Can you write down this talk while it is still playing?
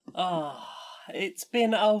Oh, it's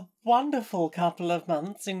been a wonderful couple of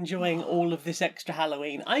months enjoying all of this extra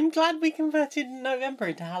Halloween. I'm glad we converted November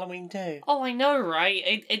into Halloween too. Oh, I know,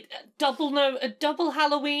 right? A double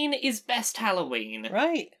Halloween is best Halloween.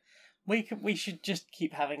 Right. We should just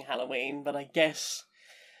keep having Halloween, but I guess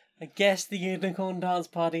the Unicorn Dance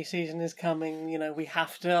Party season is coming. You know, we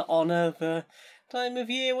have to honour the time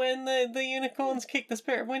of year when the unicorns kick the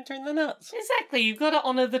spirit of winter in the nuts. Exactly, you've got to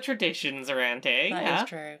honour the traditions around here. That is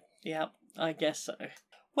true. Yep, I guess so.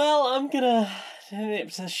 Well, I'm gonna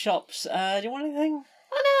nip to the shops. Do you want anything?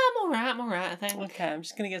 Oh no, I'm alright, I think. Okay, I'm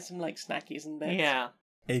just gonna get some, snackies and bits. Yeah.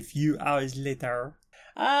 A few hours later.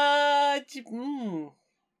 Hey.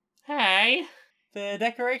 The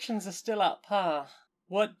decorations are still up, huh?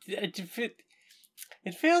 What? It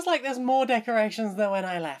feels like there's more decorations than when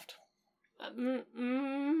I left.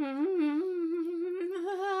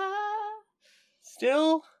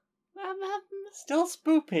 Still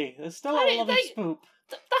spoopy. There's still a lot of spoop.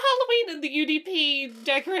 The Halloween and the UDP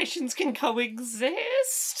decorations can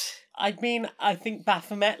coexist. I mean, I think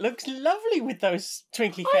Baphomet looks lovely with those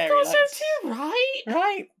twinkly fairy lights. I thought so too, right?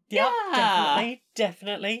 Right. Yep, Yeah.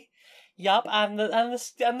 definitely. Yup, and the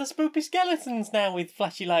spoopy skeletons now with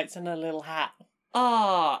flashy lights and a little hat.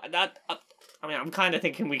 I'm kind of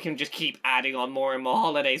thinking we can just keep adding on more and more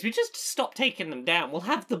holidays. We just stop taking them down. We'll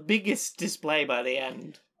have the biggest display by the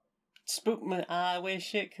end. Spookmas. I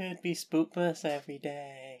wish it could be Spookmas every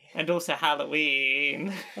day. And also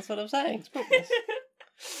Halloween. That's what I'm saying. Spookmas.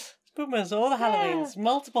 Spookmas, all the Halloweens. Yeah.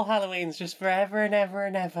 Multiple Halloweens, just forever and ever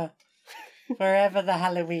and ever. Forever the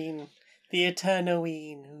Halloween. The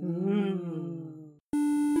Eternoween. Ooh.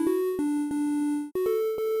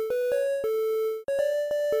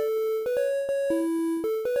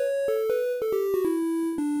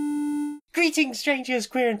 Greetings, strangers,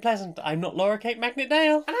 queer and pleasant. I'm not Laura Kate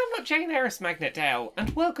Magnet-Dale. And I'm not Jane Harris Magnet-Dale.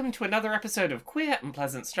 And welcome to another episode of Queer and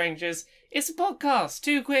Pleasant Strangers. It's a podcast,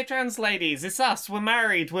 two queer trans ladies. It's us, we're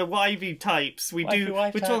married, we're wivey types. We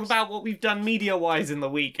talk about what we've done media-wise in the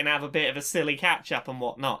week and have a bit of a silly catch-up and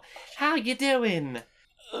whatnot. How you doing?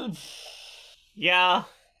 Yeah.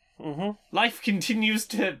 Mm-hmm. Life continues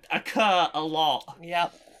to occur a lot.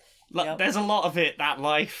 Yep. There's a lot of it, that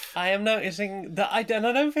life. I am noticing that I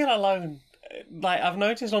don't feel alone. I've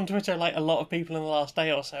noticed on Twitter, a lot of people in the last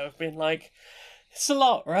day or so have been like, it's a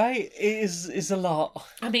lot, right? It is a lot.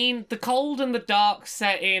 I mean, the cold and the dark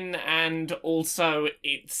set in, and also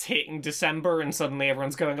it's hitting December, and suddenly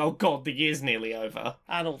everyone's going, oh god, the year's nearly over.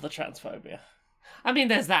 And all the transphobia. I mean,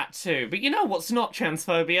 there's that too. But you know what's not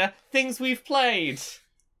transphobia? Things we've played.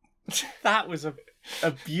 That was a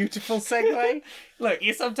beautiful segue. Look,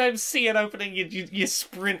 you sometimes see an opening, you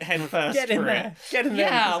sprint headfirst. Get in there.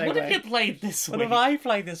 Yeah, what have you played this week? What have I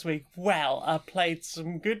played this week? Well, I played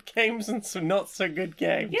some good games and some not so good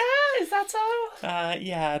games. Yeah, is that so?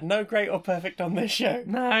 Yeah, no great or perfect on this show.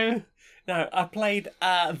 No, I played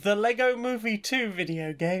the Lego Movie 2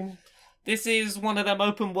 video game. This is one of them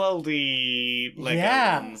open worldy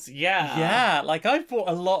Lego ones. Yeah. Yeah, I've bought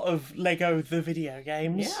a lot of Lego the video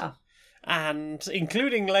games. Yeah. And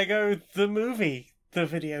including Lego the movie, the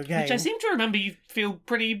video game. Which I seem to remember you feel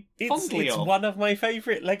pretty fondly of. It's one of my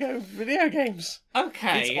favourite Lego video games.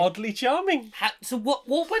 Okay. It's oddly charming. So what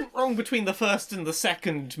went wrong between the first and the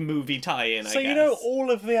second movie tie-in, I guess? So you know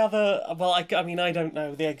all of the other... Well, I don't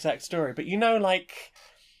know the exact story, but you know,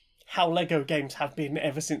 how Lego games have been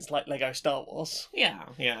ever since, Lego Star Wars. Yeah.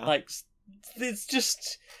 It's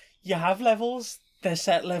just... You have levels, they're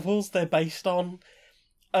set levels, they're based on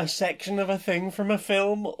a section of a thing from a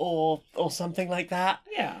film or something like that.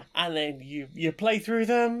 Yeah. And then you play through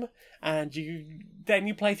them, and you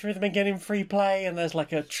play through them again in free play, and there's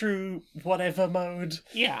a true whatever mode.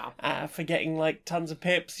 Yeah. For getting tons of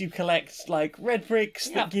pips. You collect red bricks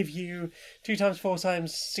that give you 2 times, 4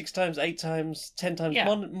 times, 6 times, 8 times, 10 times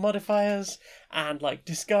modifiers, and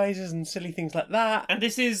disguises and silly things like that. And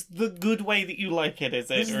this is the good way that you like it, is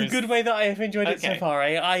it? This is the good way that I have enjoyed it so far.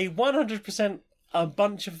 I 100% a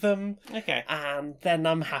bunch of them. Okay. And then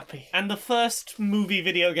I'm happy. And the first movie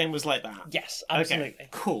video game was like that? Yes, absolutely. Okay,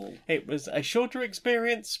 cool. It was a shorter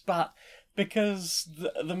experience, but because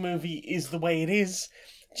the movie is the way it is,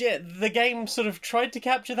 the game sort of tried to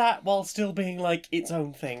capture that while still being its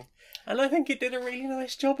own thing. And I think it did a really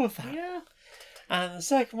nice job of that. Yeah. And the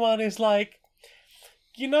second one is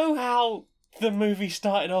you know how the movie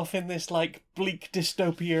started off in this bleak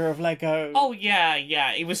dystopia of Lego. Oh yeah.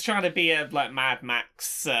 It was trying to be a Mad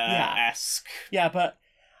Max esque. Yeah, but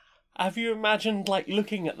have you imagined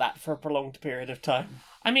looking at that for a prolonged period of time?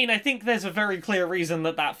 I mean, I think there's a very clear reason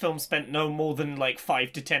that film spent no more than,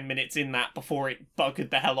 5 to 10 minutes in that before it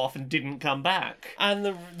buggered the hell off and didn't come back. And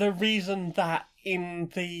the reason that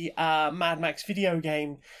in the Mad Max video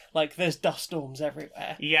game, there's dust storms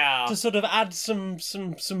everywhere. Yeah. To sort of add some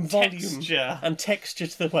volume and texture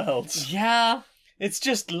to the worlds. Yeah. It's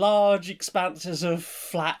just large expanses of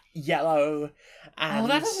flat yellow.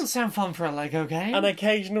 And that doesn't sound fun for a Lego game. An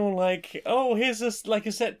occasional, here's a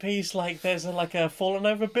set piece, there's a fallen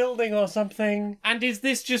over building or something. And is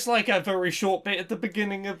this just a very short bit at the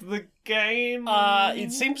beginning of the game?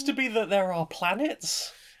 It seems to be that there are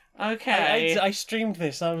planets. Okay. I streamed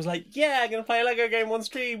this. I was like, yeah, I'm going to play a Lego game on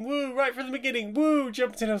stream. Woo, right from the beginning. Woo,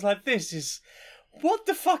 jumped in. I was like, what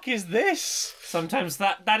the fuck is this? Sometimes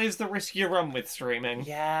that is the risk you run with streaming.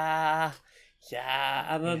 Yeah.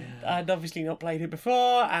 And I'd obviously not played it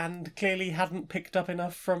before, and clearly hadn't picked up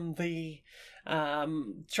enough from the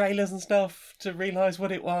trailers and stuff to realise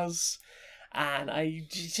what it was. And I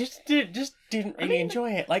just didn't really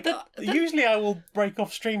enjoy it. Usually I will break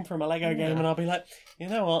off stream from a Lego game and I'll be like, you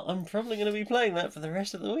know what, I'm probably going to be playing that for the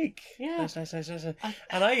rest of the week. Yeah.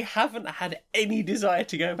 And I haven't had any desire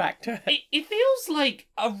to go back to it. It feels like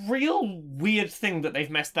a real weird thing that they've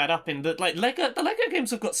messed that up in, that the Lego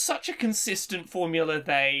games have got such a consistent formula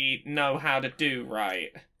they know how to do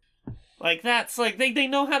right. That's they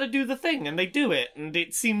know how to do the thing and they do it, and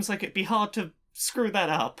it seems like it'd be hard to screw that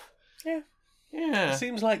up. Yeah. Yeah. It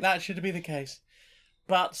seems like that should be the case.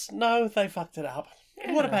 But no, they fucked it up.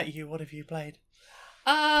 Yeah. What about you? What have you played?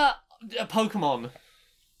 Pokemon.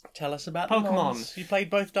 Tell us about Pokemon. You played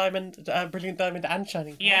both Brilliant Diamond and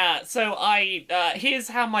Shining Pearl. Yeah, so here's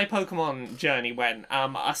how my Pokemon journey went.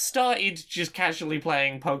 I started just casually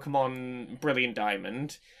playing Pokemon Brilliant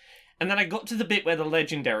Diamond, and then I got to the bit where the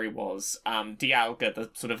Legendary was, Dialga,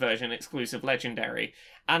 the sort of version exclusive Legendary,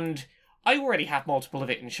 and I already have multiple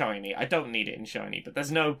of it in Shiny. I don't need it in Shiny, but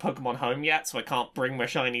there's no Pokemon Home yet, so I can't bring my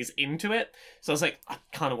Shinies into it. So I was like, I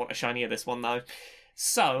kind of want a Shiny of this one, though.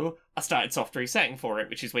 So I started soft resetting for it,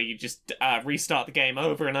 which is where you just restart the game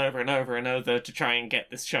over and over and over and over to try and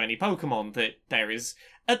get this shiny Pokemon that there is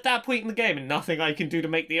at that point in the game, and nothing I can do to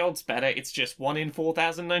make the odds better. It's just 1 in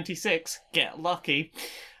 4,096. Get lucky.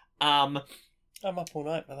 I'm up all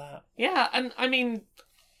night for that. Yeah, and I mean,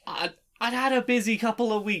 I'd had a busy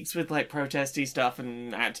couple of weeks with protesty stuff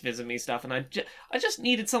and activism-y stuff, and I just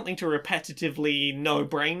needed something to repetitively no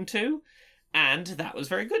brain to, and that was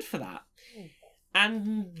very good for that.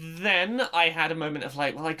 And then I had a moment of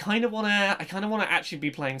I kind of want to actually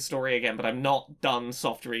be playing story again, but I'm not done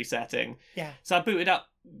soft resetting. Yeah. So I booted up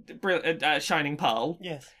Shining Pearl.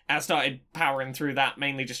 Yes. And I started powering through that,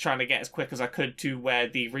 mainly just trying to get as quick as I could to where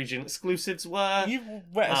the region exclusives were. You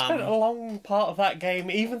spent a long part of that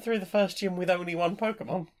game, even through the first gym, with only one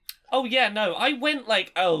Pokemon. Oh yeah, no, I went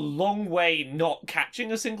a long way not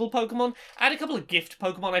catching a single Pokemon. I had a couple of gift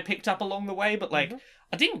Pokemon I picked up along the way, but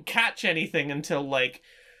I didn't catch anything until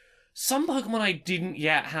some Pokemon I didn't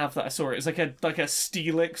yet have that I saw. It was like a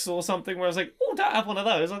Steelix or something where I was like, oh, don't have one of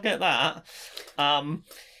those, I'll get that.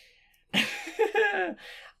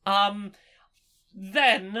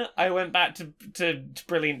 Then I went back to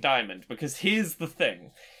Brilliant Diamond, because here's the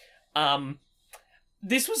thing.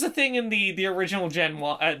 This was a thing in the original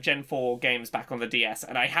Gen 4 games back on the DS,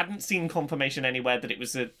 and I hadn't seen confirmation anywhere that it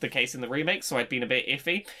was the case in the remake, so I'd been a bit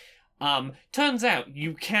iffy. Turns out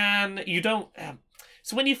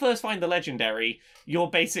so when you first find the Legendary, you're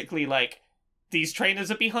basically these trainers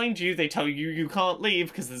are behind you, they tell you can't leave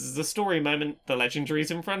because this is a story moment, the Legendary's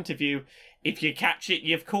in front of you. If you catch it,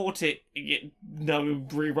 you've caught it, no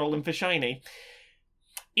re-rolling for shiny.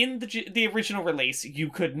 In the original release, you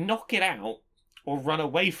could knock it out or run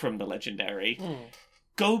away from the Legendary,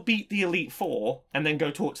 go beat the Elite Four, and then go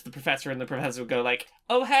talk to the Professor, and the Professor would go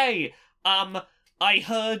oh hey, I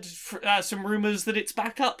heard some rumours that it's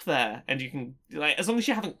back up there, and you can, as long as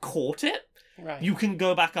you haven't caught it, right, you can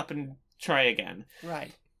go back up and try again.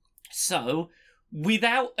 Right. So,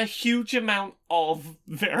 without a huge amount of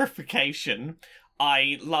verification,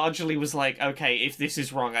 I largely was okay, if this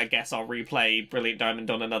is wrong, I guess I'll replay Brilliant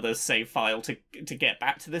Diamond on another save file to get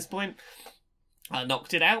back to this point. I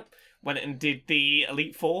knocked it out, went and did the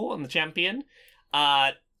Elite Four on the Champion.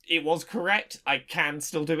 It was correct. I can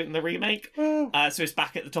still do it in the remake. So it's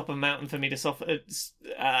back at the top of the mountain for me to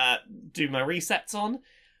do my resets on.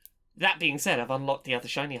 That being said, I've unlocked the other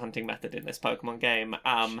shiny hunting method in this Pokemon game.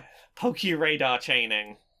 Poke-Radar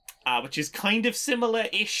chaining. Which is kind of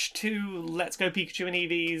similar-ish to Let's Go Pikachu and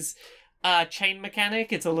Eevee's chain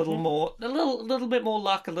mechanic. It's a little more, a little bit more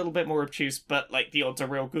luck, a little bit more obtuse, but the odds are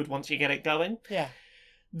real good once you get it going. Yeah.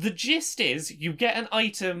 The gist is, you get an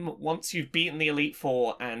item once you've beaten the Elite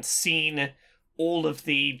Four and seen all of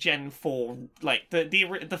the Gen 4, like,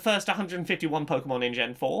 the first 151 Pokemon in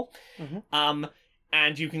Gen 4. Mm-hmm.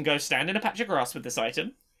 And you can go stand in a patch of grass with this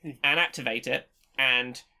item and activate it,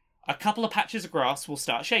 and a couple of patches of grass will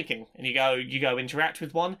start shaking. And you go interact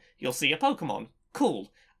with one, you'll see a Pokemon.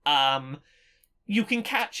 Cool. You can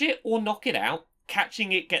catch it or knock it out.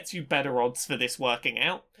 Catching it gets you better odds for this working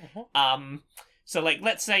out. Mm-hmm. So, like,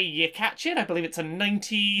 let's say you catch it, I believe it's a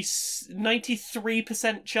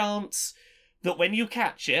 93% chance that when you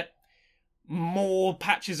catch it, more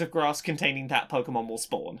patches of grass containing that Pokemon will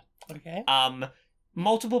spawn. Okay.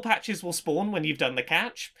 Multiple patches will spawn when you've done the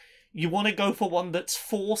catch. You want to go for one that's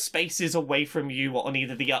 4 spaces away from you on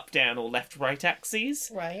either the up, down, or left, right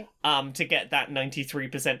axes. Right. To get that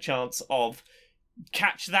 93% chance of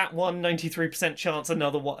catch that one, 93% chance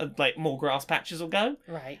another one, like, more grass patches will go.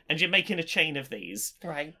 Right. And you're making a chain of these.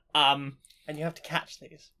 Right. And you have to catch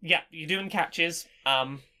these. Yeah, you're doing catches.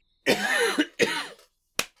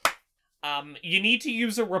 You need to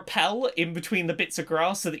use a repel in between the bits of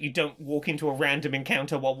grass so that you don't walk into a random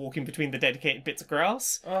encounter while walking between the dedicated bits of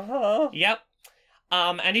grass. Uh-huh. Yep.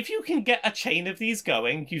 And if you can get a chain of these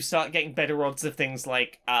going, you start getting better odds of things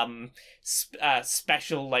like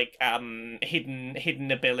special, like,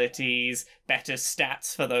 hidden abilities, better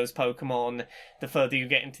stats for those Pokemon the further you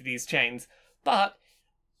get into these chains. But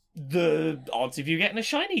the odds of you getting a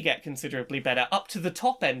shiny get considerably better, up to the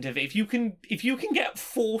top end of it. If you can get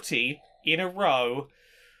 40 in a row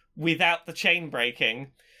without the chain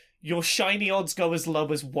breaking, your shiny odds go as low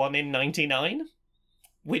as 1 in 99,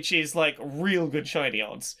 which is, like, real good shiny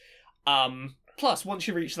odds. Plus, once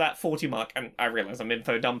you reach that 40 mark, and I realise I'm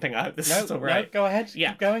info dumping, I hope this is all right. No, go ahead.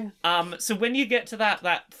 Yeah. Keep going. So when you get to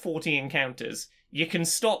that 40 encounters, you can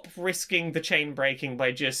stop risking the chain breaking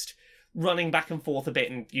by just running back and forth a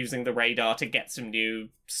bit and using the radar to get some new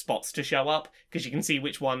spots to show up, because you can see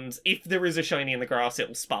which ones, if there is a shiny in the grass,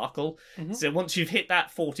 it'll sparkle. Mm-hmm. So once you've hit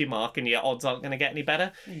that 40 mark and your odds aren't going to get any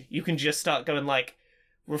better, you can just start going, like,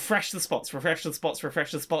 refresh the spots,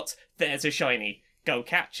 there's a shiny, go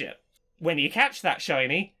catch it. When you catch that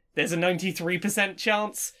shiny, there's a 93%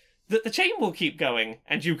 chance that the chain will keep going,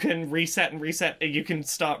 and you can reset, you can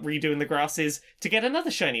start redoing the grasses to get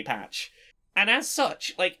another shiny patch. And as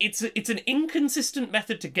such, like, it's an inconsistent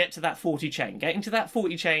method to get to that 40 chain. Getting to that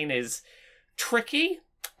 40 chain is tricky.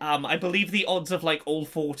 I believe the odds of, like, all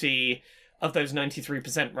 40 of those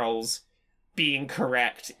 93% rolls being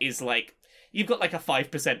correct is, like, you've got, like, a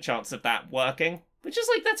 5% chance of that working, which is,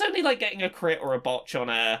 like, that's only like getting a crit or a botch on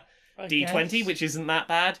a D20, which isn't that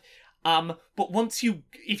bad. But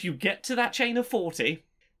if you get to that chain of 40,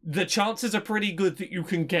 the chances are pretty good that you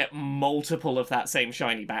can get multiple of that same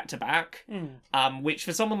shiny back to back. Which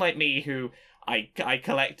for someone like me who I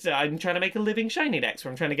collect, I'm trying to make a living shiny dex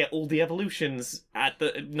where I'm trying to get all the evolutions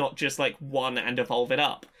not just like one and evolve it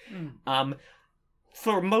up.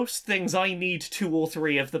 For most things, I need 2 or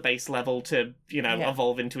 3 of the base level to,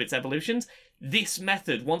 evolve into its evolutions. This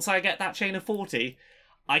method, once I get that chain of 40,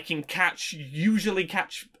 I can usually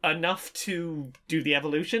catch enough to do the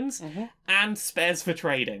evolutions, and spares for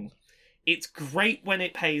trading. It's great when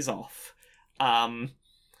it pays off. So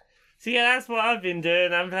yeah, that's what I've been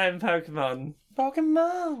doing. I'm playing Pokemon.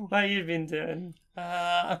 Pokemon! What have you been doing?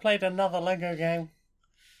 I played another Lego game.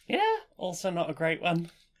 Yeah? Also not a great one.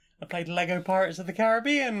 I played Lego Pirates of the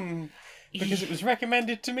Caribbean because it was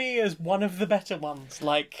recommended to me as one of the better ones.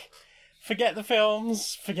 Like, forget the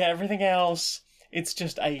films, forget everything else. It's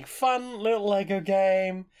just a fun little Lego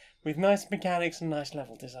game with nice mechanics and nice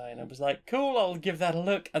level design. I was like, cool, I'll give that a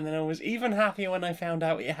look. And then I was even happier when I found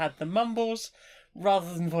out it had the mumbles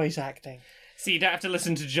rather than voice acting. So you don't have to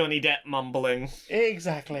listen to Johnny Depp mumbling.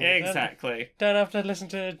 Exactly. Don't have to listen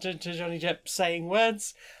to Johnny Depp saying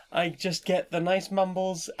words. I just get the nice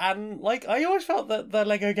mumbles. And, like, I always felt that the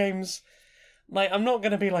Lego games... Like, I'm not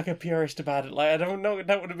going to be, like, a purist about it. Like, I don't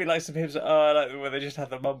want to be like some people say, I like where they just have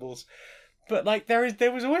the mumbles. But, like,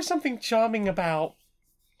 there was always something charming about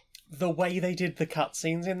the way they did the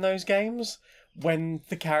cutscenes in those games when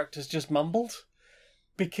the characters just mumbled.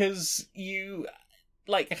 Because you,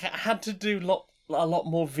 like, had to do a lot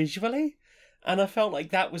more visually. And I felt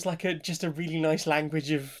like that was, like, just a really nice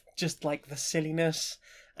language of just, like, the silliness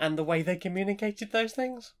and the way they communicated those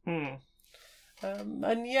things.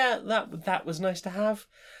 And yeah, that was nice to have.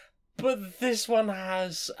 But this one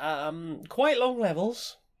has quite long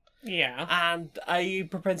levels. Yeah. And a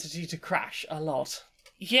propensity to crash a lot.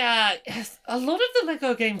 Yeah, a lot of the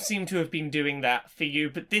Lego games seem to have been doing that for you,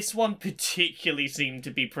 but this one particularly seemed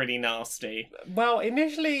to be pretty nasty. Well,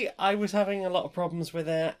 initially I was having a lot of problems with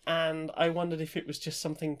it, and I wondered if it was just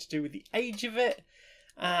something to do with the age of it.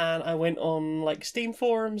 And I went on like Steam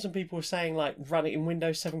forums, and people were saying like run it in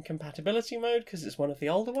Windows 7 compatibility mode because it's one of the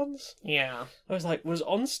older ones. Yeah. I was like,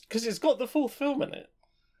 because it's got the fourth film in it.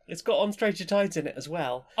 It's got On Stranger Tides in it as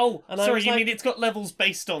well. Oh, and sorry, you mean it's got levels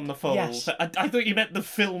based on the Falls? Yes. I thought you meant the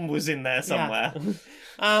film was in there somewhere. Yeah.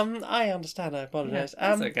 I understand. I apologise. Yeah,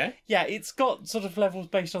 that's okay. Yeah, it's got sort of levels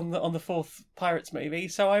based on the fourth Pirates movie.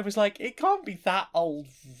 So I was like, it can't be that old,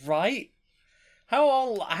 right? How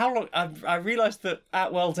old? How long? I realised that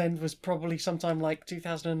At World's End was probably sometime like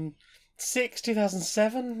 2006,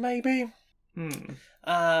 2007, maybe.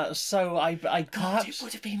 So I God, can't. it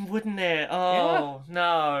would have been, wouldn't it? Oh,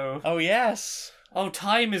 no. Oh, yes. Oh,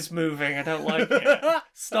 time is moving. I don't like it.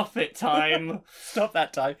 Stop it, time. Stop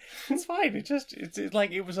that time. It's fine. It's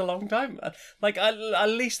like it was a long time. Like at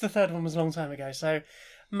least the third one was a long time ago. So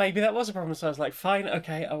maybe that was a problem. So I was like, fine,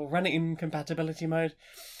 okay, I will run it in compatibility mode.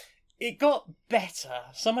 It got better.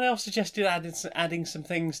 Someone else suggested adding some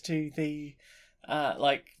things to the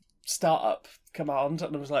like startup command,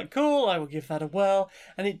 and I was like, cool, I will give that a whirl,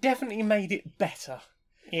 and it definitely made it better.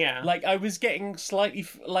 Yeah. Like, I was getting slightly,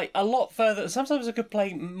 like, a lot further. Sometimes I could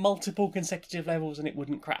play multiple consecutive levels and it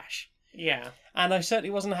wouldn't crash. Yeah. And I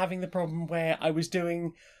certainly wasn't having the problem where I was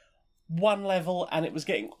doing one level and it was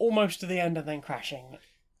getting almost to the end and then crashing,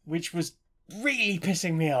 which was really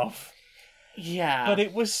pissing me off. Yeah. But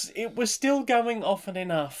it was still going often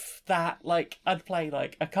enough that, like, I'd play,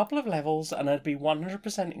 like, a couple of levels and I'd be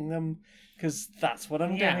 100%ing them, because that's what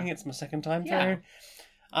I'm doing. It's my second time through.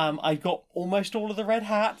 I got almost all of the red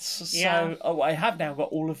hats, so I have now got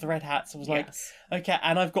all of the red hats. I was like, okay,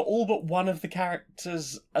 and I've got all but one of the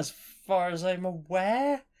characters as far as I'm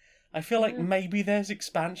aware. I feel like maybe there's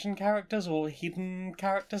expansion characters or hidden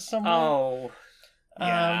characters somewhere. Oh,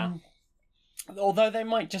 yeah. Although they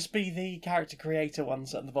might just be the character creator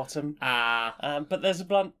ones at the bottom. But there's a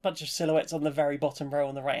bunch of silhouettes on the very bottom row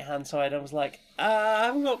on the right-hand side. I was like, I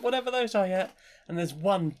haven't got whatever those are yet. And there's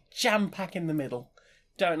one jam-pack in the middle.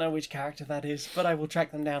 Don't know which character that is, but I will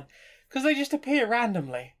track them down. Because they just appear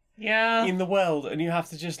randomly in the world, and you have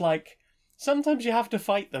to just, like... Sometimes you have to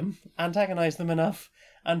fight them, antagonise them enough,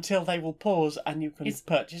 until they will pause and you can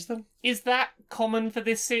purchase them. Is that common for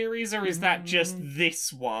this series, or is that just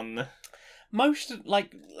this one? Most,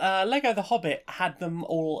 like, Lego The Hobbit had them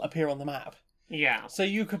all appear on the map. Yeah. So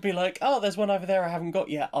you could be like, oh, there's one over there I haven't got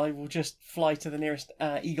yet. I will just fly to the nearest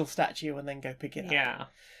eagle statue and then go pick it up. Yeah.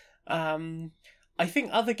 I think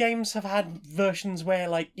other games have had versions where,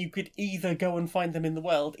 like, you could either go and find them in the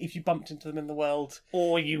world if you bumped into them in the world,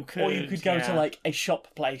 or you could go to, like, a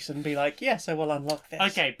shop place and be like, yes, I will unlock this.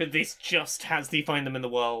 Okay, but this just has the find them in the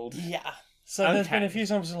world. Yeah. So there's been a few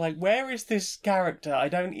times like, where is this character? I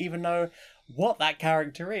don't even know what that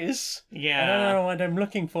character is. Yeah. I don't know what I'm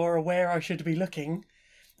looking for or where I should be looking.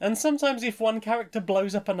 And sometimes if one character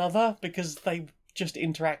blows up another because they just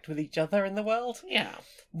interact with each other in the world,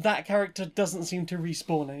 that character doesn't seem to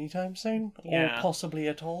respawn anytime soon, or possibly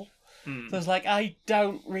at all. So it's like, I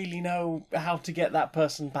don't really know how to get that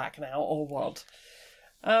person back now, or what.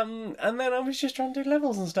 And then I was just trying to do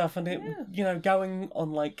levels and stuff, and it, going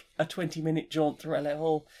on like a 20-minute jaunt through a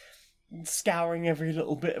level, scouring every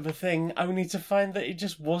little bit of a thing, only to find that it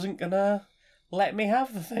just wasn't gonna let me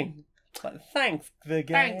have the thing. But thanks, the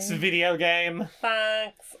game. Thanks, video game.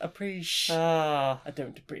 Thanks, appreciate. I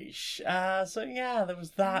don't appreciate. So yeah, there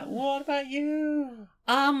was that. What about you?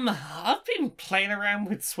 I've been playing around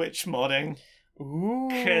with Switch modding. Ooh.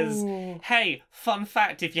 Because, hey, fun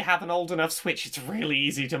fact, if you have an old enough Switch, it's really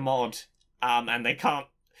easy to mod. And they can't...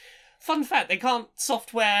 Fun fact, they can't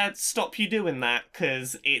software stop you doing that,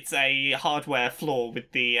 because it's a hardware flaw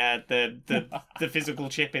with the physical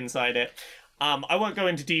chip inside it. I won't go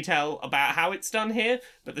into detail about how it's done here,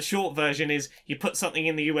 but the short version is you put something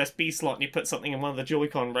in the USB slot and you put something in one of the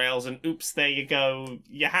Joy-Con rails and oops, there you go,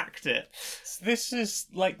 you hacked it. This is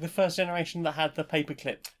like the first generation that had the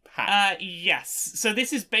paperclip hack. Yes. So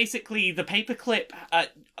this is basically the paperclip...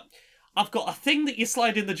 I've got a thing that you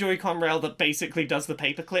slide in the Joy-Con rail that basically does the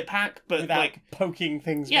paperclip hack, but without like poking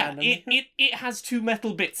things randomly. It has two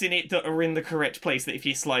metal bits in it that are in the correct place that if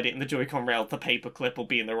you slide it in the Joy-Con rail, the paperclip will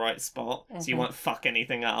be in the right spot, so you won't fuck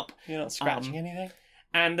anything up. You're not scratching anything.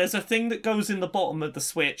 And there's a thing that goes in the bottom of the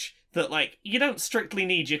Switch that, like, you don't strictly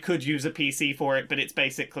need, you could use a PC for it, but it's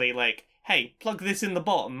basically like, hey, plug this in the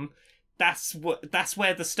bottom, that's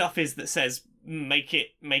where the stuff is that says make it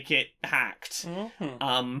hacked.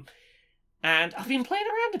 Mm-hmm. And I've been playing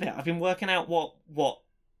around a bit. I've been working out what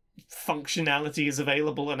functionality is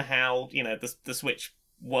available and how, the Switch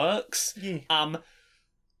works. Yeah.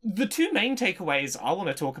 The two main takeaways I want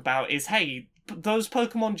to talk about is, hey, those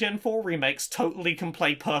Pokemon Gen 4 remakes totally can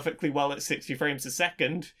play perfectly well at 60 frames a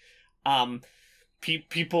second.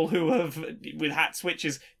 People who have, with hat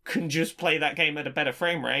switches, can just play that game at a better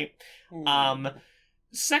frame rate.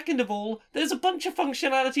 Second of all, there's a bunch of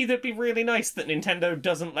functionality that'd be really nice that Nintendo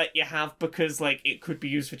doesn't let you have because, it could be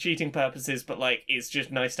used for cheating purposes, but, it's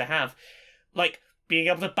just nice to have. Being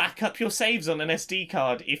able to back up your saves on an SD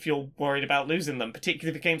card if you're worried about losing them,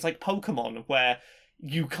 particularly for games like Pokemon, where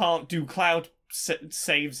you can't do cloud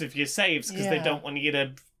saves of your saves because they don't want you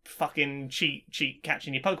to fucking cheat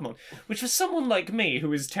catching your Pokemon. Which for someone like me,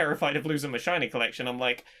 who is terrified of losing my shiny collection, I'm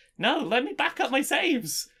like, no, let me back up my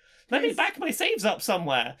saves. Let me back my saves up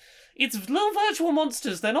somewhere. It's little virtual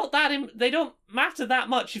monsters. They're not that... they don't matter that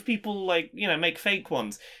much if people, make fake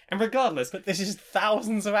ones. And regardless... But this is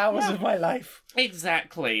thousands of hours of my life.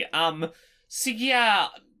 Exactly. So yeah...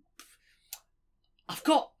 I've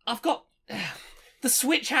got... The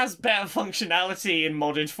Switch has better functionality in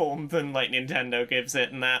modded form than, Nintendo gives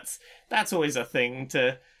it, and that's always a thing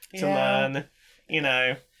to learn,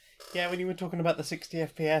 Yeah, when you were talking about the 60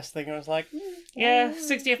 FPS thing, I was like... Yeah,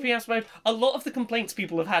 60 FPS mode. A lot of the complaints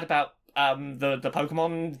people have had about the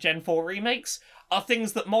Pokemon Gen 4 remakes are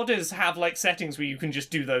things that modders have, settings where you can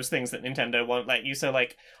just do those things that Nintendo won't let you. So,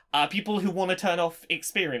 people who want to turn off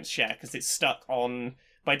experience share because it's stuck on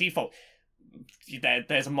by default.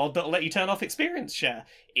 There's a mod that'll let you turn off experience share.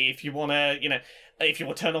 If you want to, if you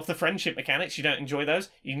want to turn off the friendship mechanics, you don't enjoy those,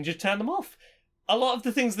 you can just turn them off. A lot of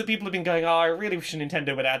the things that people have been going, I really wish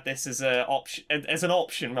Nintendo would add this as an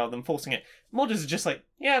option rather than forcing it. Modders are just like,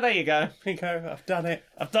 yeah, there you go. Here you go, I've done it.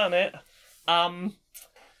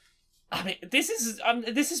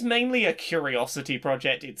 This is mainly a curiosity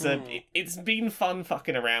project. It's been fun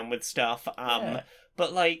fucking around with stuff. But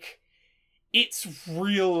it's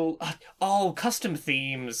real. Custom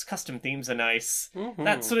themes. Custom themes are nice. Mm-hmm.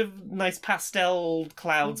 That sort of nice pastel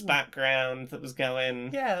clouds background that was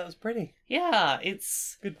going. Yeah, that was pretty. Yeah,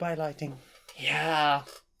 it's goodbye lighting. Yeah,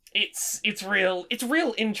 it's real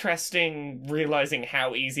interesting realizing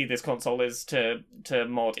how easy this console is to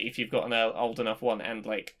mod if you've got an old enough one, and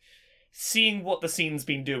seeing what the scene's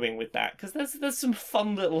been doing with that, because there's some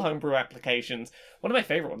fun little homebrew applications. One of my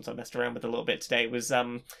favorite ones I messed around with a little bit today was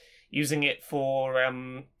using it for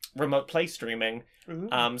remote play streaming.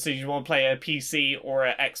 So you want to play a PC or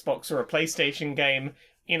an Xbox or a PlayStation game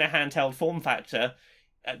in a handheld form factor,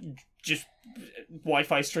 just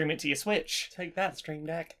Wi-Fi stream it to your Switch. Take that, Stream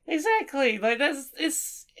Deck. Exactly.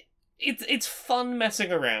 It's fun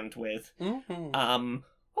messing around with. Mm-hmm.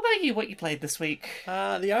 What about you? What you played this week?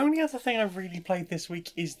 The only other thing I've really played this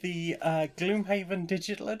week is the Gloomhaven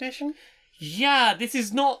Digital Edition. Yeah, this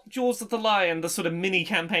is not Jaws of the Lion, the sort of mini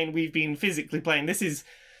campaign we've been physically playing. This is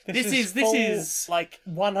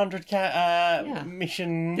 100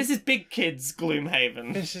 mission. This is Big Kids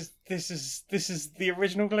Gloomhaven. This is the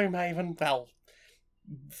original Gloomhaven. Well,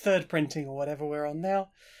 third printing or whatever we're on now.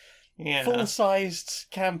 Yeah. Full-sized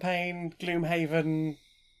campaign Gloomhaven.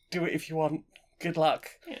 Do it if you want. Good luck.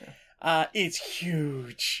 Yeah. It's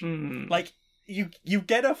huge. You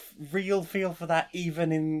get a real feel for that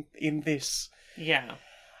even in this. Yeah.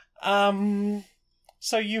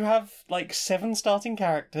 So you have 7 starting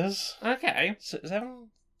characters. Okay. 6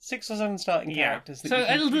 or 7 starting characters. So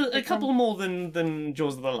a couple more than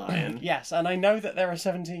Jaws of the Lion. Yes, and I know that there are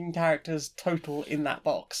 17 characters total in that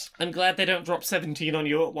box. I'm glad they don't drop 17 on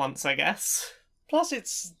you at once, I guess. Plus,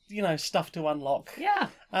 it's, stuff to unlock. Yeah.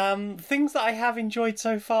 Things that I have enjoyed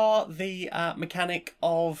so far, the mechanic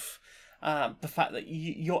of the fact that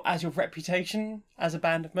as your reputation as a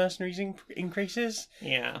band of mercenaries increases,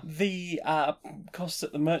 the costs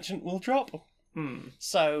at the merchant will drop.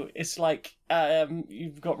 So it's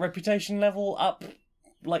you've got reputation level up,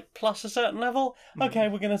 plus a certain level. Okay,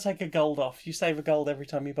 we're going to take a gold off. You save a gold every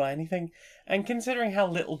time you buy anything. And considering how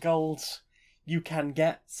little gold you can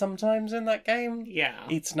get sometimes in that game,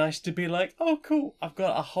 it's nice to be like, oh cool, I've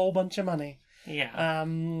got a whole bunch of money.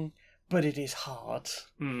 But it is hard.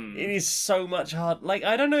 It is so much hard.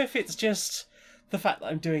 I don't know if it's just the fact that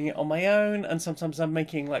I'm doing it on my own and sometimes I'm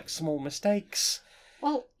making small mistakes.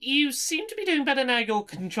 Well, you seem to be doing better now you're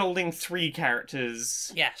controlling 3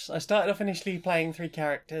 characters. Yes, I started off initially playing 3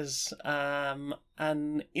 characters, an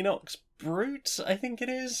Inox Brute, I think it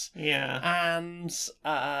is. Yeah. And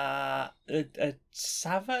a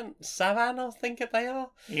Savan, I think they are.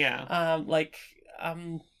 Yeah.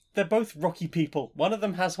 They're both rocky people. One of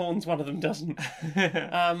them has horns, one of them doesn't.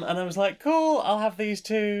 And I was like, cool, I'll have these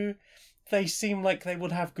 2. They seem like they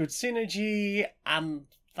would have good synergy, and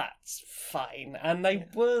that's fine. And they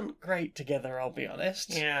weren't great together, I'll be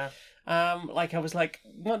honest. Yeah. Like I was like,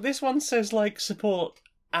 well, this one says like support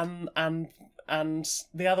and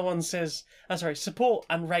the other one says support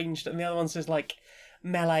and ranged, and the other one says like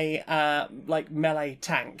melee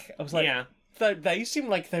tank. I was like, they seem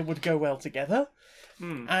like they would go well together.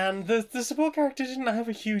 And the support character didn't have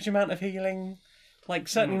a huge amount of healing, like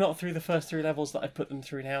certainly not through the first 3 levels that I've put them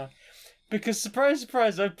through now. Because, surprise,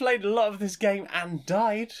 surprise, I've played a lot of this game and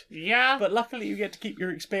died. Yeah. But luckily you get to keep your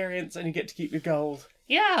experience and you get to keep your gold.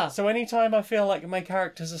 Yeah. So anytime I feel like my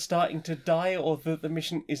characters are starting to die or the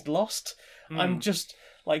mission is lost, I'm just,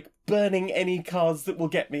 like, burning any cards that will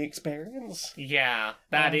get me experience. Yeah,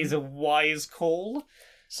 that is a wise call.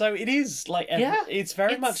 So it is, like, it's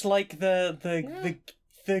very much like the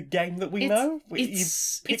game that we know.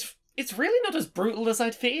 It's really not as brutal as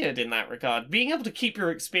I'd feared in that regard. Being able to keep your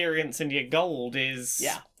experience and your gold is...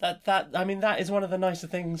 Yeah, that is one of the nicer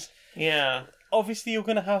things. Yeah. Obviously, you're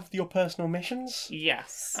going to have your personal missions.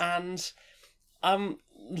 Yes. And I'm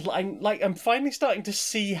finally starting to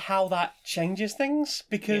see how that changes things,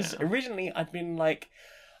 because originally I'd been like,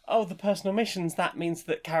 oh, the personal missions, that means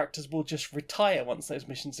that characters will just retire once those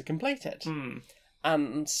missions are completed.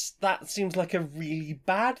 And that seems like a really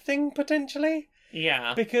bad thing, potentially.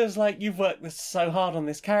 Yeah. Because, like, you've worked so hard on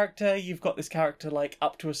this character, you've got this character, like,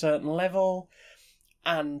 up to a certain level,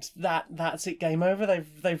 and that's it, game over,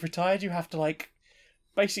 they've retired, you have to, like,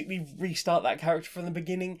 basically restart that character from the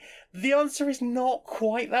beginning. The answer is not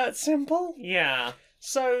quite that simple. Yeah.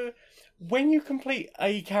 So, when you complete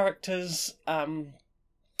a character's,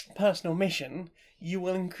 personal mission, you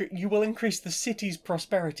will increase the city's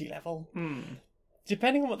prosperity level.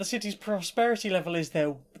 Depending on what the city's prosperity level is,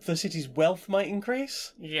 the city's wealth might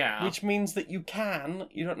increase. Yeah. Which means that you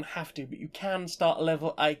don't have to, but you can start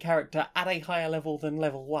a character at a higher level than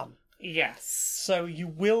level 1. Yes. So you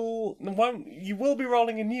will be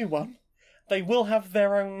rolling a new one. They will have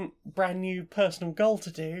their own brand new personal goal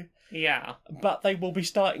to do. Yeah. But they will be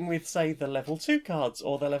starting with, say, the level 2 cards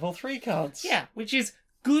or the level 3 cards. Yeah, which is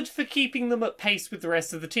good for keeping them at pace with the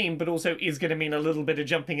rest of the team, but also is going to mean a little bit of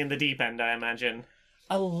jumping in the deep end, I imagine.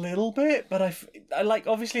 A little bit, but I like,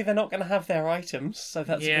 obviously they're not going to have their items, so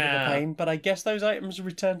that's a bit of a pain, but I guess those items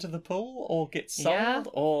return to the pool or get sold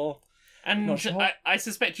or... And not sure. I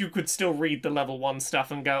suspect you could still read the level 1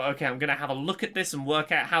 stuff and go, okay, I'm going to have a look at this and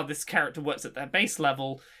work out how this character works at their base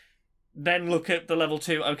level, then look at the level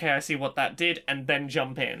 2, okay, I see what that did, and then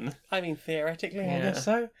jump in. I mean, theoretically, I guess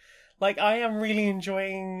so. Like, I am really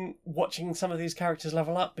enjoying watching some of these characters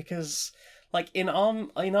level up, because... Like, in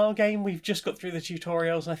our game, we've just got through the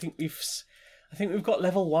tutorials, and I think we've got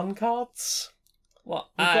level 1 cards. What?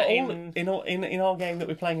 We've got in our game that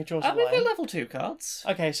we're playing at Jaws Online. We've got level 2 cards.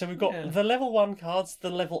 Okay, so we've got the level 1 cards,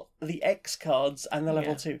 the X cards, and the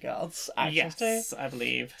level 2 cards. Yes, I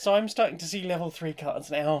believe. So I'm starting to see level 3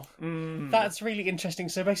 cards now. That's really interesting.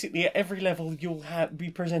 So basically, at every level, you'll be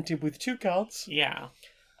presented with 2 cards. Yeah.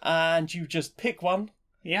 And you just pick one.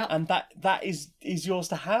 Yeah. And that is yours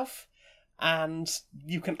to have. And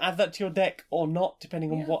you can add that to your deck or not,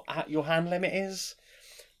 depending on what your hand limit is.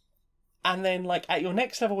 And then, like, at your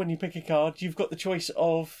next level, when you pick a card, you've got the choice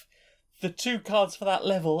of the 2 cards for that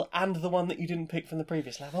level and the one that you didn't pick from the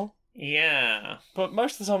previous level. Yeah. But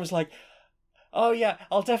most of the time it's like, oh yeah,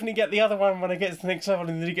 I'll definitely get the other one when I get to the next level,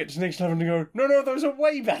 and then you get to the next level and you go, no, those are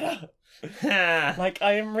way better. Like,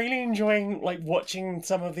 I am really enjoying, like, watching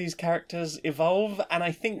some of these characters evolve, and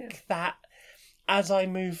I think that as I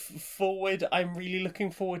move forward, I'm really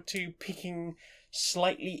looking forward to picking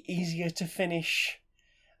slightly easier to finish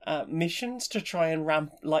missions to try and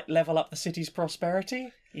level up the city's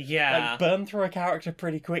prosperity. Yeah. Like, burn through a character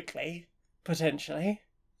pretty quickly, potentially,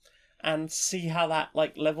 and see how that,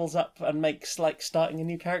 like, levels up and makes, like, starting a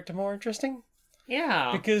new character more interesting.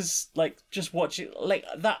 Yeah. Because, like, just watch it, like,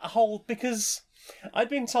 because I'd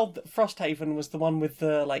been told that Frosthaven was the one with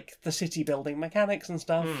the, like, the city building mechanics and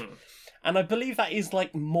stuff. And I believe that is,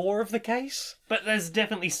 like, more of the case. But there's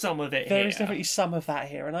definitely some of it here. There is definitely some of that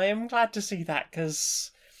here, and I am glad to see that,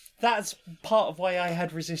 because that's part of why I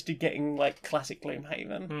had resisted getting, like, classic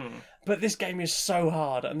Gloomhaven. But this game is so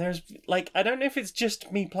hard, and there's, like, I don't know if it's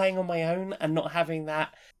just me playing on my own and not having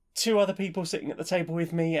that 2 other people sitting at the table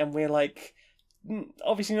with me, and we're, like,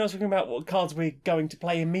 obviously not talking about what cards we're going to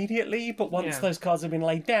play immediately, but once those cards have been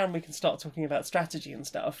laid down, we can start talking about strategy and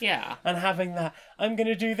stuff. Yeah. And having that, I'm going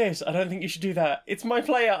to do this, I don't think you should do that, it's my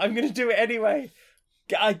player, I'm going to do it anyway.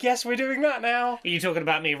 I guess we're doing that now. Are you talking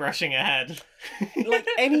about me rushing ahead? Like,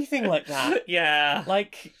 anything like that. Yeah.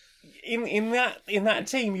 Like, in that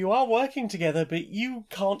team, you are working together, but you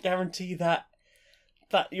can't guarantee that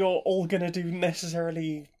that you're all gonna do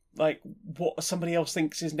necessarily like what somebody else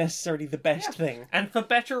thinks is necessarily the best thing. And for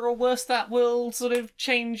better or worse, that will sort of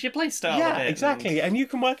change your playstyle. Yeah, a bit. exactly. And you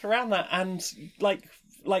can work around that. And like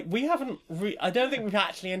we haven't. I don't think we've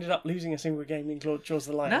actually ended up losing a single game in Jaws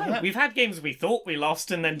of the Lion. No, we've had games we thought we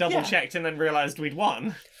lost and then double checked and then realised we'd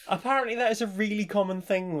won. Apparently, that is a really common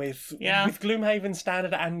thing with Gloomhaven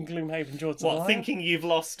Standard and Gloomhaven Jaws of the Lion. What, thinking you've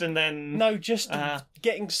lost and then... No, just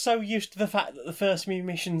getting so used to the fact that the first few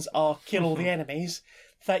missions are kill all the enemies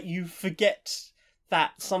that you forget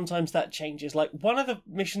that sometimes that changes. Like, one of the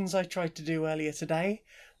missions I tried to do earlier today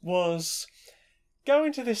was go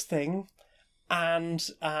into this thing and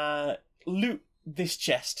loot this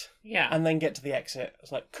chest. Yeah. And then get to the exit. I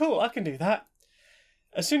was like, cool, I can do that.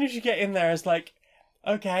 As soon as you get in there, it's like,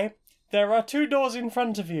 okay, there are 2 doors in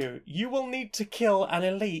front of you. You will need to kill an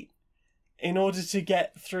elite in order to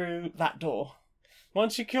get through that door.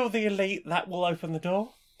 Once you kill the elite, that will open the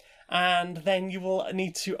door. And then you will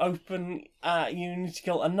need to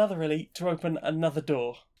kill another elite to open another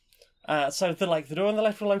door. So the door on the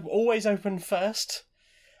left will always open first,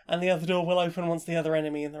 and the other door will open once the other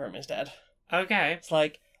enemy in the room is dead. Okay. It's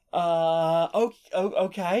like,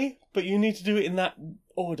 okay, but you need to do it in that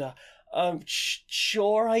order.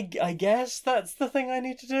 Sure, I guess that's the thing I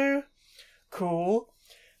need to do. Cool.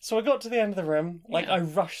 So I got to the end of the room, I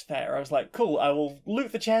rushed there. I was like, cool, I will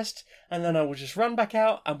loot the chest, and then I will just run back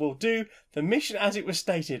out, and we'll do the mission as it was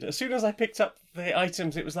stated. As soon as I picked up the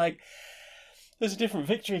items, it was like, there's a different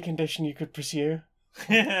victory condition you could pursue.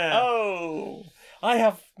 Oh, I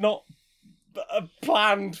have not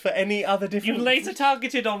planned for any other different... You laser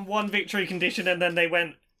targeted on one victory condition, and then they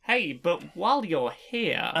went, hey, but while you're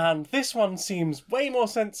here... And this one seems way more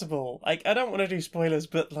sensible. I don't want to do spoilers,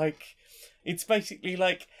 but, it's basically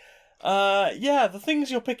the things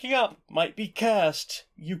you're picking up might be cursed.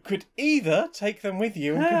 You could either take them with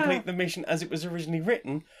you and complete the mission as it was originally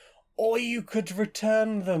written, or you could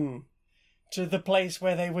return them to the place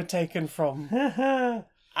where they were taken from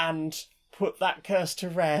and put that curse to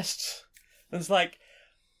rest. And it's like,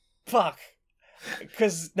 fuck.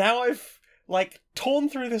 Because now I've, torn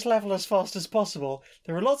through this level as fast as possible.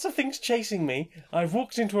 There are lots of things chasing me. I've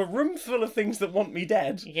walked into a room full of things that want me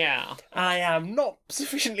dead. Yeah. I am not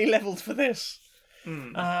sufficiently leveled for this.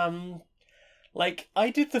 I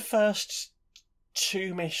did the first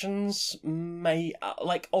 2 missions,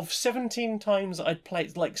 of 17 times I'd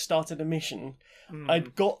played, started a mission,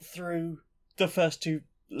 I'd got through the first 2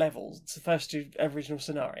 levels, the first 2 original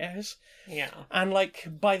scenarios. Yeah. And,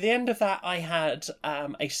 by the end of that, I had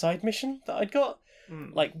a side mission that I'd got.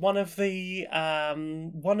 One of the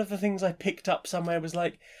things I picked up somewhere was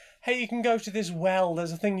hey, you can go to this well,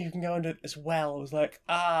 there's a thing you can go into this well. I was like,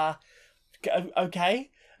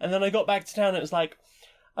 okay. And then I got back to town and it was like,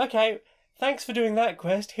 okay, thanks for doing that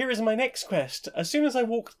quest, here is my next quest. As soon as I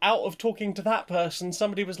walked out of talking to that person,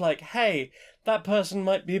 somebody was like, hey, that person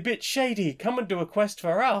might be a bit shady, come and do a quest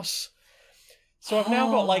for us. So I've now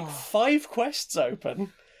got 5 quests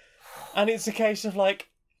open, and it's a case of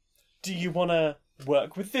do you want to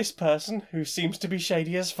work with this person who seems to be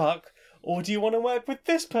shady as fuck, or do you want to work with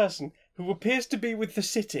this person who appears to be with the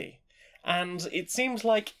city? And it seems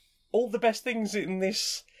like all the best things in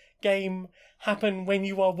this game happen when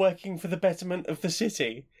you are working for the betterment of the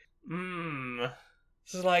city.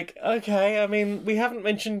 So okay, I mean, we haven't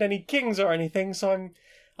mentioned any kings or anything, so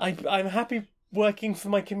I'm happy working for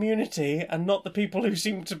my community and not the people who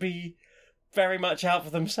seem to be very much out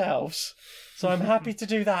for themselves. So I'm happy to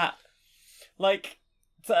do that. But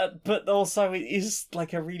also it is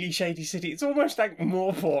a really shady city. It's almost like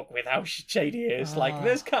Morpork with how shady it is.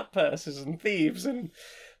 There's cut purses and thieves and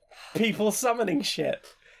people summoning shit.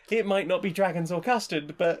 It might not be dragons or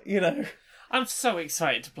custard, but I'm so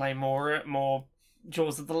excited to play more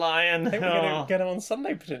Jaws of the Lion. I think we're going to get it on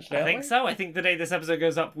Sunday, potentially, I think so. I think the day this episode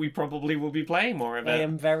goes up, we probably will be playing more of it. I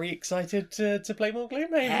am very excited to play more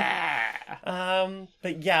Gloomhaven. Yeah!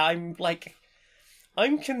 But yeah,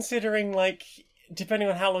 I'm considering, depending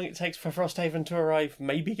on how long it takes for Frosthaven to arrive,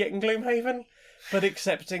 maybe getting Gloomhaven, but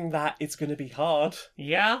accepting that it's going to be hard.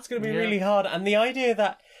 Yeah. It's going to be really hard. And the idea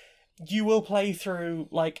that you will play through,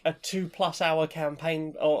 a 2+ hour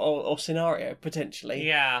campaign or scenario, potentially.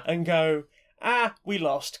 Yeah. And go... we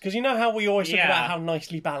lost. Because you know how we always talk about how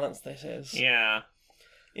nicely balanced this is? Yeah.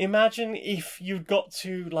 Imagine if you'd got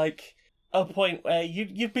to, a point where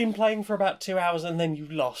you'd been playing for about 2 hours and then you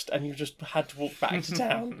lost and you just had to walk back to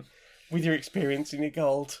town with your experience and your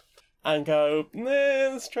gold and go,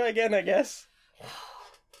 let's try again, I guess.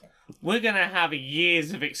 We're going to have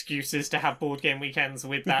years of excuses to have board game weekends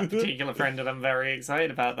with that particular friend, and I'm very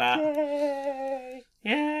excited about that. Yay!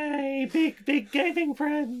 Yay, big gaming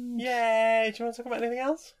friend. Yay! Do you want to talk about anything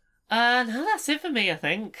else? No, that's it for me, I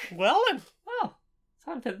think. Well then. Oh,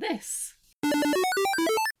 time for this.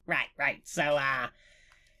 Right. So,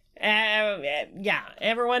 yeah,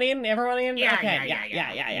 everyone in? Yeah, okay,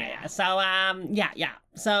 yeah. So,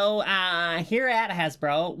 here at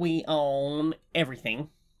Hasbro, we own everything.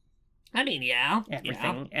 I mean, yeah.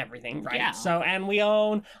 Everything, right? Yeah. So, and we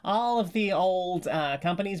own all of the old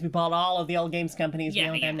companies. We bought all of the old games companies. We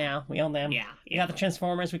own them now. We own them. Yeah. We got the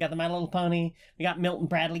Transformers. We got the My Little Pony. We got Milton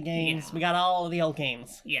Bradley games. Yeah. We got all of the old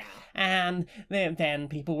games. Yeah. And then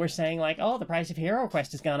people were saying like, oh, the price of Hero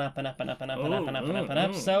Quest has gone up and up and up and up and up and up and up and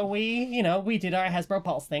up. So we did our Hasbro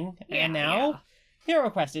Pulse thing, and now Hero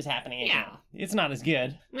Quest is happening again. Yeah. It's not as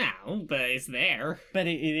good. No, but it's there. But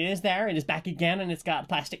it is there. It is back again, and it's got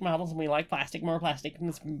plastic models, and we like more plastic. And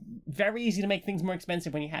it's very easy to make things more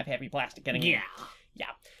expensive when you have heavy plastic getting in. Yeah.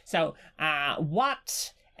 So,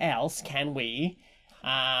 what else can we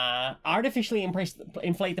artificially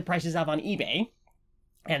inflate the prices of on eBay,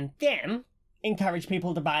 and then encourage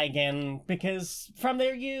people to buy again because from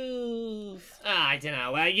their youth? I don't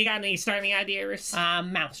know. You got any starting ideas?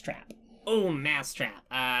 Mousetrap. Oh, Mousetrap.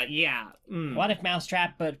 Yeah. What if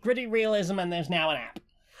Mousetrap, but gritty realism, and there's now an app?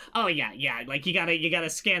 Oh, yeah. Like, you gotta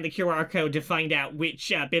scan the QR code to find out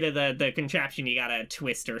which bit of the contraption you gotta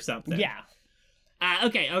twist or something. Yeah.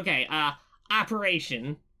 Okay.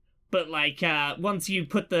 Operation. But, like, once you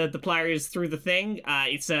put the pliers through the thing,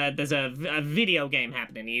 there's a video game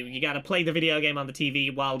happening. You gotta play the video game on the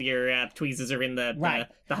TV while your tweezers are in the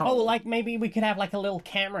hole. Oh, like maybe we could have, like, a little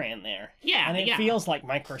camera in there. Yeah, and it feels like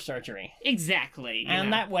microsurgery. Exactly.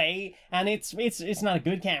 And that way, and it's not a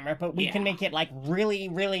good camera, but we can make it, like, really,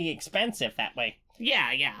 really expensive that way.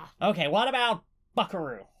 Yeah. Okay, what about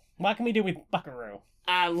Buckaroo? What can we do with Buckaroo?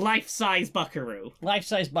 Life-size Buckaroo.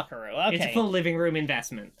 Life-size Buckaroo, okay. It's a full living room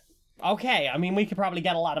investment. Okay, I mean, we could probably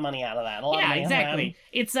get a lot of money out of that. Exactly.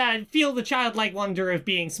 It's feel the childlike wonder of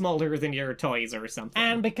being smaller than your toys or something.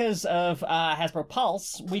 And because of Hasbro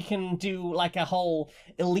Pulse, we can do like a whole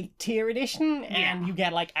elite tier edition, and you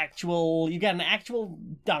get an actual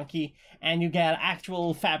donkey, and you get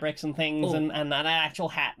actual fabrics and things, and an actual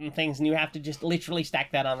hat and things, and you have to just literally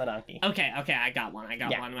stack that on the donkey. Okay, I got one.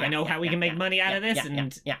 I know how we can make money out of this.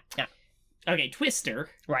 Yeah. Okay, Twister.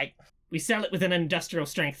 Right. We sell it with an industrial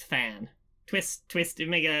strength fan. Twist,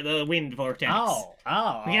 make a little wind vortex. Oh.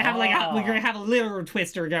 We're gonna have a literal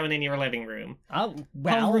twister going in your living room. Oh,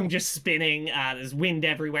 well. Whole room just spinning. There's wind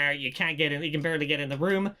everywhere. You can't get in. You can barely get in the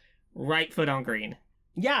room. Right foot on green.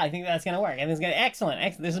 Yeah, I think that's gonna work. I think it's gonna excellent.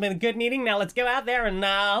 This has been a good meeting. Now let's go out there and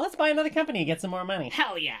let's buy another company and get some more money.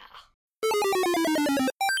 Hell yeah.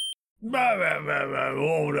 Hold on.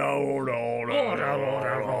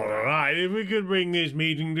 Right, if we could bring this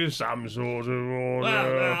meeting to some sort of order.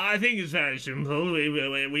 Well, I think it's very simple. We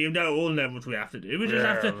all know what we have to do. We just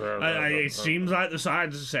have to. It seems like the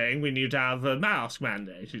science is saying we need to have a mask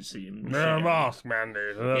mandate. It seems. A mask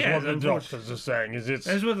mandate. That's what the doctors are saying.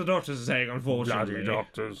 That's what the doctors are saying. Unfortunately, bloody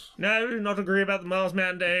doctors. No, not agree about the mask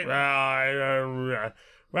mandate.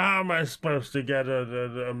 How am I supposed to get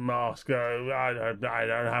a mask? I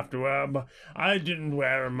don't have to wear. I didn't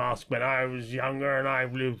wear a mask when I was younger, and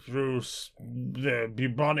I've lived through the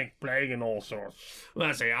bubonic plague and all sorts.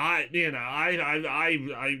 Well, see, I think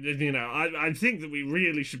that we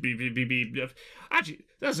really should be. Actually,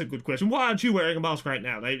 that's a good question. Why aren't you wearing a mask right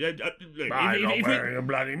now? I'm not wearing a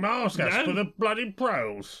bloody mask. That's for the bloody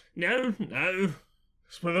pros. No.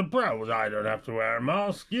 It's for the pros. I don't have to wear a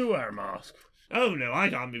mask. You wear a mask. Oh no, I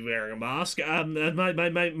can't be wearing a mask.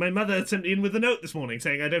 My mother sent me in with a note this morning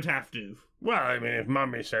saying I don't have to. Well, I mean, if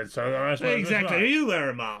Mummy said so, then I suppose exactly. Right. You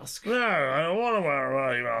wear a mask. No, I don't want to wear a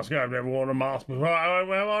bloody mask. I've never worn a mask before. I won't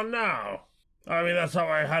wear one now. I mean, that's how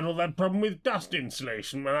I handled that problem with dust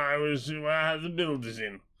insulation when I had the builders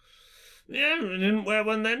in. Yeah, you didn't wear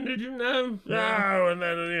one then, did you? No, and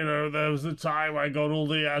then, there was the time I got all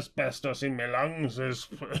the asbestos in my lungs. It was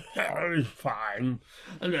fine.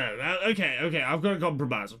 No, okay, I've got to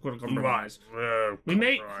compromise. We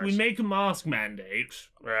make a mask mandate.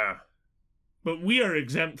 Yeah. But we are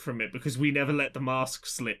exempt from it because we never let the mask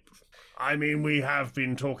slip. I mean, we have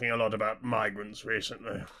been talking a lot about migrants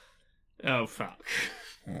recently. Oh, fuck.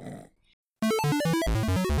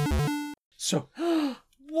 So...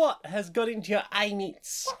 What has got into your eye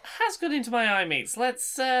meats? What has got into my eye meats?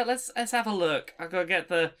 Let's have a look. I got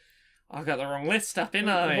the wrong list up, didn't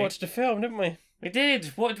I? We watched a film, didn't we? We did.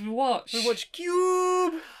 What did we watch? We watched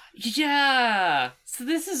Cube. Yeah. So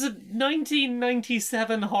this is a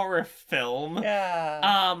 1997 horror film.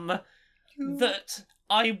 Yeah. That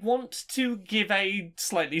I want to give a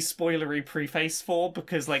slightly spoilery preface for,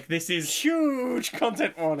 because, like, this is... Huge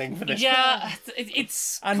content warning for this Yeah, film.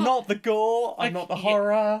 it's... And not the gore, and not the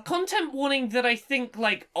horror. Content warning that I think,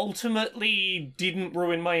 like, ultimately didn't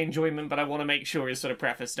ruin my enjoyment, but I want to make sure is sort of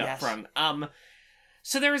prefaced up front.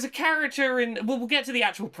 So there is a character in... Well, we'll get to the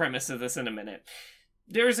actual premise of this in a minute.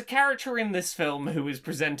 There is a character in this film who is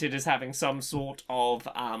presented as having some sort of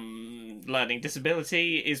learning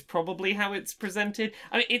disability, is probably how it's presented.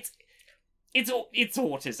 I mean, it's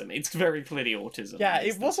autism. It's very clearly autism. Yeah,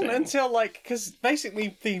 it wasn't until, like, because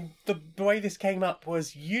basically the way this came up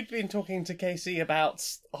was you'd been talking to Casey about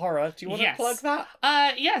horror. Do you want to plug that?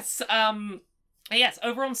 Yes. Yes,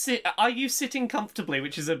 over on Are You Sitting Comfortably,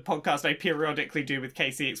 which is a podcast I periodically do with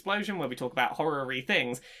Casey Explosion, where we talk about horror-y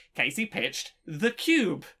things. Casey pitched The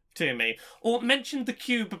Cube to me, or mentioned The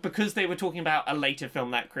Cube because they were talking about a later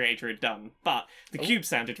film that creator had done. But The Cube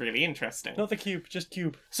sounded really interesting. Not The Cube, just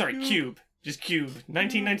Cube. Sorry, Cube. Just Cube.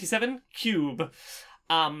 1997? Cube.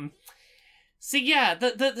 So yeah,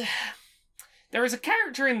 there is a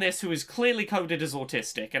character in this who is clearly coded as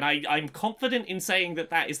autistic, and I'm confident in saying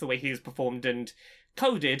that is the way he is performed and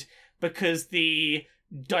coded, because the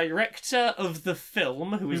director of the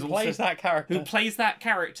film, who plays that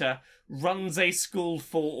character, runs a school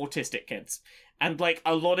for autistic kids. And, like,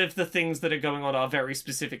 a lot of the things that are going on are very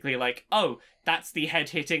specifically like, oh, that's the head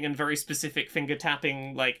hitting and very specific finger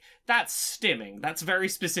tapping, like, that's stimming. That's very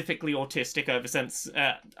specifically autistic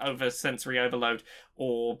over sensory overload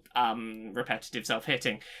or repetitive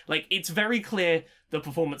self-hitting. Like, it's very clear the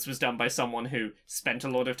performance was done by someone who spent a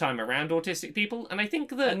lot of time around autistic people, and I think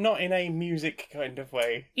that... And not in a music kind of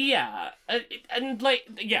way. Yeah, and, like,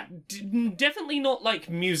 yeah, definitely not, like,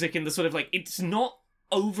 music in the sort of, like, it's not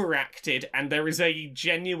overacted, and there is a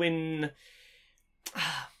genuine...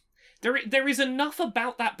 There is enough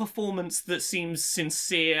about that performance that seems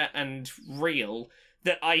sincere and real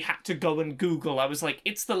that I had to go and Google. I was like,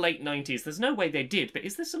 it's the late 90s. There's no way they did, but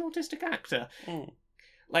is this an autistic actor?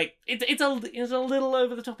 Like, it's a little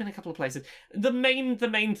over the top in a couple of places. The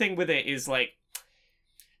main thing with it is, like,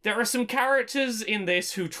 there are some characters in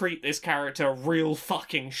this who treat this character real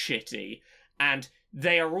fucking shitty, and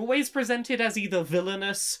they are always presented as either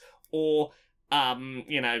villainous or,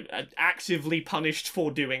 actively punished for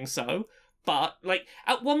doing so. But, like,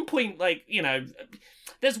 at one point, like,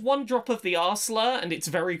 there's one drop of the R slur, and it's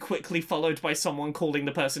very quickly followed by someone calling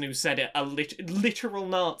the person who said it a literal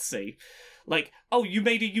Nazi. Like, oh, you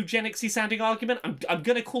made a eugenics-y sounding argument? I'm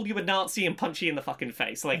gonna call you a Nazi and punch you in the fucking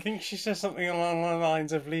face. Like, I think she says something along the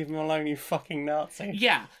lines of, leave him alone, you fucking Nazi.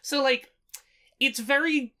 Yeah, so, like, it's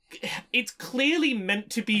clearly meant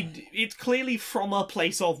to be... It's clearly from a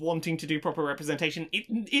place of wanting to do proper representation.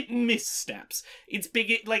 It missteps. It's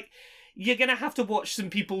big... You're gonna have to watch some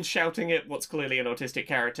people shouting at what's clearly an autistic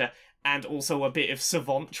character, and also a bit of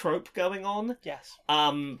savant trope going on. Yes.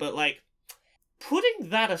 But, like, putting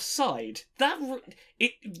that aside,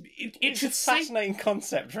 it should say... fascinating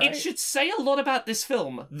concept, right? It should say a lot about this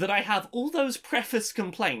film that I have all those preface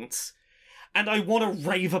complaints, and I want to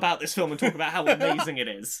rave about this film and talk about how amazing it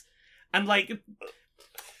is. And, like,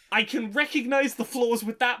 I can recognise the flaws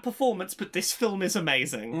with that performance, but this film is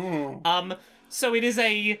amazing. So it is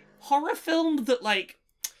a horror film that, like,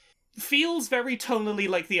 feels very tonally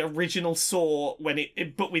like the original Saw,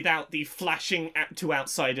 but without the flashing to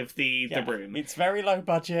outside of the room. It's very low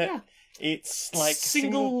budget. Yeah. It's, like,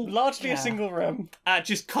 largely a single room.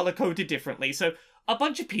 Just colour-coded differently. So a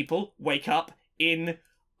bunch of people wake up in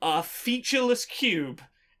a featureless cube,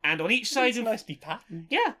 and on each side of... nicely patterned.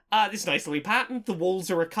 Yeah, this nicely patterned. The walls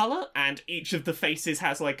are a colour, and each of the faces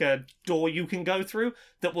has, like, a door you can go through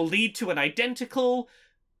that will lead to an identical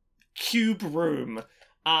cube room.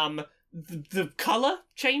 The colour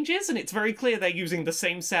changes, and it's very clear they're using the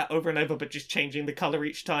same set over and over, but just changing the colour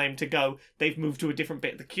each time to go, they've moved to a different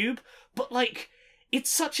bit of the cube. But, like, it's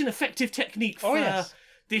such an effective technique for...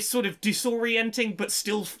 This sort of disorienting, but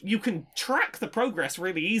still you can track the progress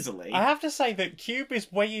really easily. I have to say that Cube is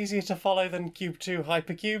way easier to follow than Cube 2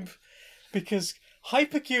 Hypercube, because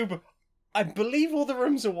Hypercube, I believe all the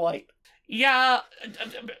rooms are white. Yeah,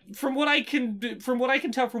 from what I can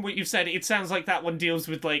tell from what you've said, it sounds like that one deals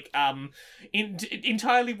with, like,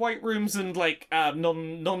 entirely white rooms and, like,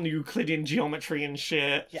 non-Euclidean geometry and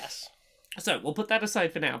shit. Yes. So we'll put that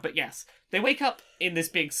aside for now. But yes, they wake up in this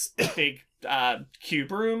big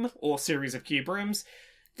cube room, or series of cube rooms.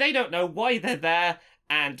 They don't know why they're there,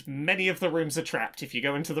 and many of the rooms are trapped. If you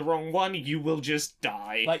go into the wrong one, you will just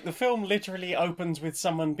die. Like, the film literally opens with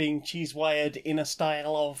someone being cheese-wired in a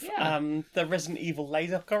style of the Resident Evil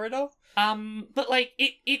laser corridor. But, like,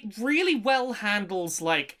 it really well handles,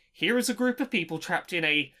 like, here is a group of people trapped in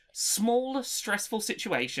a small, stressful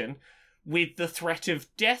situation with the threat of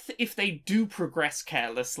death if they do progress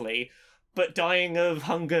carelessly, but dying of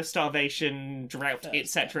hunger, starvation, drought,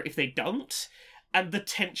 etc. if they don't, and the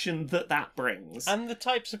tension that brings. And the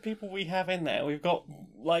types of people we have in there. We've got,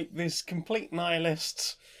 like, this complete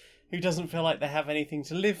nihilist who doesn't feel like they have anything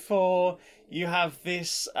to live for. You have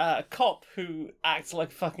this cop who acts like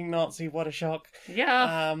a fucking Nazi, what a shock.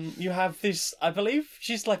 Yeah. You have this, I believe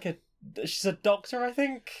she's a doctor, I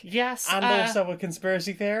think. Yes. And also a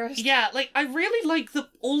conspiracy theorist. Yeah, like, I really like that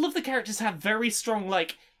all of the characters have very strong,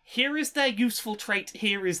 like, here is their useful trait,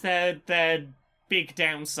 here is their big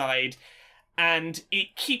downside, and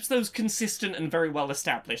it keeps those consistent and very well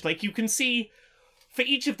established. Like, you can see, for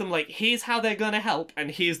each of them, like, here's how they're gonna help,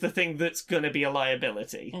 and here's the thing that's gonna be a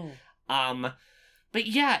liability. But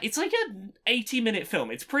yeah, it's like an 80-minute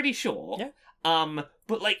film. It's pretty short. Yeah.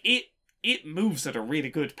 But, like, it moves at a really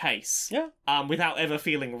good pace. Yeah. Without ever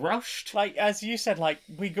feeling rushed. Like, as you said, like,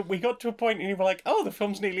 we got to a point and you were like, oh, the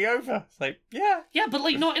film's nearly over. It's like, yeah. Yeah, but,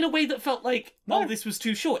 like, not in a way that felt like, No. oh, this was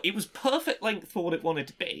too short. It was perfect length for what it wanted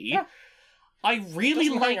to be. Yeah. I really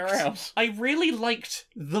Doesn't hang around. liked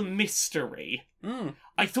the mystery. Mm.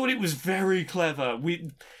 I thought it was very clever.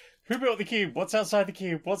 Who built the cube? What's outside the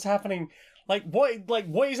cube? What's happening?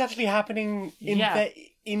 What is actually happening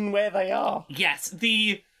in where they are? Yes,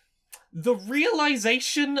 the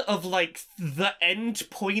realization of, like, the end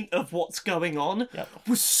point of what's going on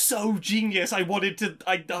was so genius. I wanted to...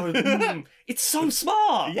 it's so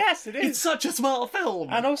smart! Yes, it is. It's such a smart film!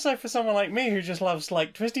 And also for someone like me who just loves,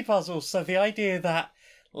 like, twisty puzzles, so the idea that,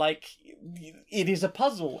 like, it is a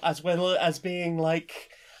puzzle as well as being, like,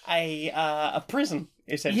 a prison,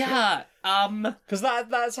 essentially. Yeah, Because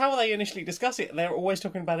that's how they initially discuss it. They're always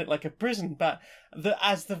talking about it like a prison, but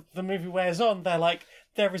as the movie wears on, they're like,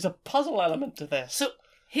 there is a puzzle element to this. So,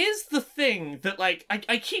 here's the thing that, like,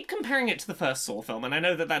 I keep comparing it to the first Saw film, and I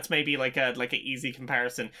know that that's maybe, like, a easy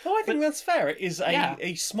comparison. Oh, I think that's fair. It is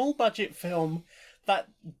a small budget film that,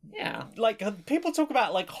 like, people talk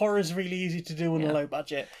about, like, horror's really easy to do on a low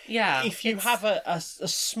budget. Yeah. If you have a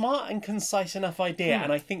smart and concise enough idea,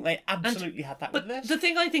 and I think they absolutely had that with this. The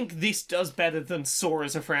thing I think this does better than Saw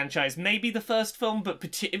as a franchise, maybe the first film, but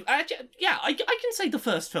I can say the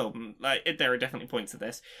first film. Like, there are definitely points of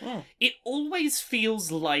this. It always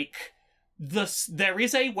feels like there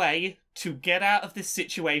is a way to get out of this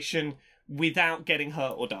situation without getting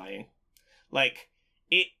hurt or dying. Like,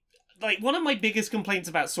 one of my biggest complaints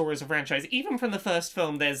about Saw as a franchise, even from the first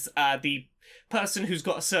film, there's the person who's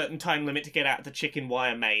got a certain time limit to get out of the chicken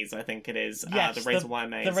wire maze, I think it is. Yes, the razor wire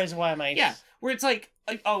maze. The razor wire maze. Yeah, where it's like,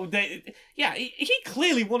 he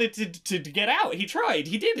clearly wanted to get out. He tried.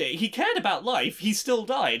 He did it. He cared about life. He still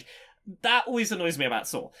died. That always annoys me about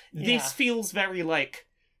Saw. Yeah. This feels very, like,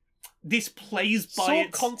 this plays by Saw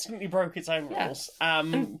its... constantly broke its own rules.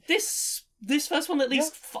 And this first one at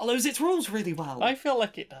least follows its rules really well. I feel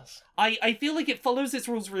like it does. I feel like it follows its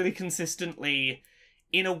rules really consistently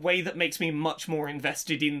in a way that makes me much more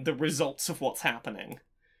invested in the results of what's happening.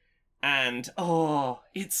 And,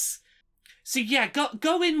 it's... So yeah,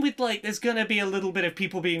 go in with, like, there's gonna be a little bit of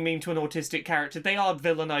people being mean to an autistic character. They are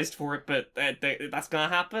villainized for it, but that's gonna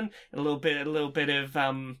happen. A little bit of,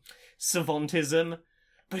 savantism.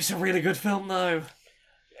 But it's a really good film, though.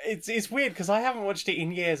 It's weird because I haven't watched it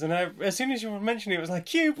in years, and as soon as you were mentioning it, it was like,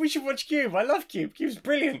 Cube, we should watch Cube. I love Cube. Cube's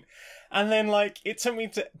brilliant. And then, like, it took me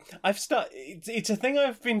to... It's a thing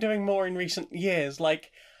I've been doing more in recent years.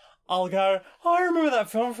 Like, I'll go, I remember that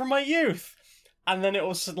film from my youth. And then it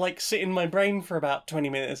will, like, sit in my brain for about 20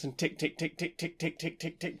 minutes and tick, tick, tick, tick, tick, tick, tick,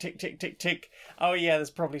 tick, tick, tick, tick, tick, tick. Oh, yeah, there's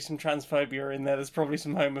probably some transphobia in there. There's probably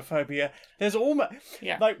some homophobia. There's almost...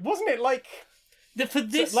 Yeah. Like, wasn't it, like... For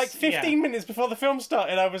this, 15 minutes before the film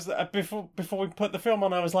started, I was before we put the film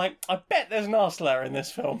on, I was like, I bet there's an arse slur in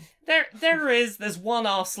this film. There's one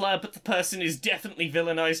arse slur, but the person is definitely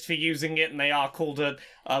villainized for using it, and they are called a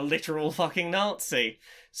literal fucking Nazi.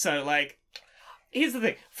 So, like, here's the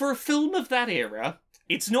thing: for a film of that era,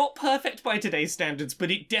 it's not perfect by today's standards,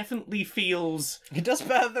 but it definitely feels... It does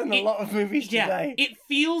better than a lot of movies today. It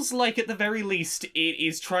feels like, at the very least, it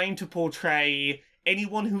is trying to portray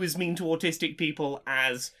anyone who is mean to autistic people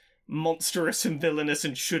as monstrous and villainous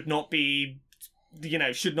and should not be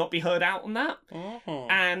heard out on that.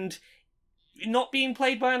 Mm-hmm. And not being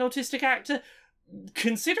played by an autistic actor,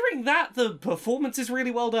 considering that, the performance is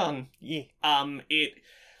really well done. Yeah. It,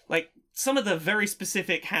 like, some of the very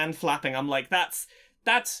specific hand flapping, I'm like, that's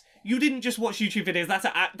you didn't just watch YouTube videos, that's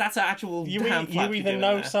an actual hand flap. You either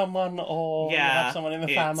know someone or you have someone in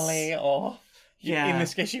the family or... in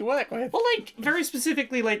this case you work with. Well, like, very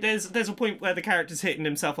specifically, like, there's a point where the character's hitting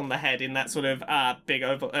himself on the head in that sort of big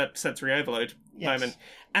sensory overload moment.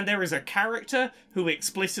 And there is a character who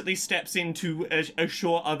explicitly steps in to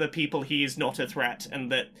assure other people he is not a threat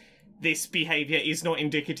and that this behaviour is not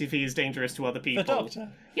indicative he is dangerous to other people. The Doctor.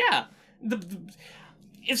 Yeah.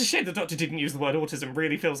 It's a shame the Doctor didn't use the word autism.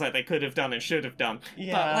 Really feels like they could have done and should have done.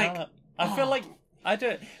 Yeah, but, like, I feel like I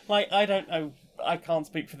don't know. I can't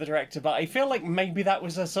speak for the director, but I feel like maybe that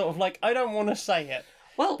was a sort of like, I don't want to say it.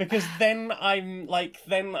 Well, because then I'm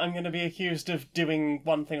going to be accused of doing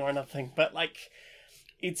one thing or another thing. But like,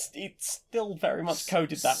 it's still very much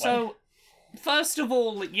coded that way. So, first of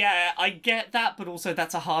all, yeah, I get that, but also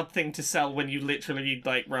that's a hard thing to sell when you literally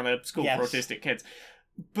like run a school for autistic kids.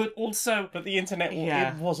 But also, but the internet,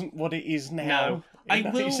 it wasn't what it is now. No,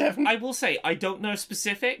 I will say I don't know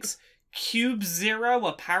specifics. Cube Zero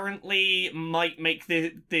apparently might make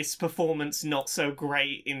this performance not so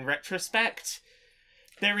great in retrospect.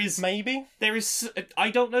 There is...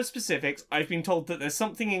 I don't know specifics. I've been told that there's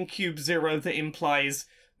something in Cube Zero that implies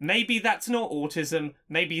maybe that's not autism,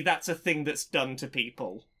 maybe that's a thing that's done to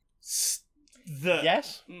people.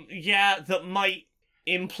 Yes? Yeah, that might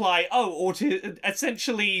imply,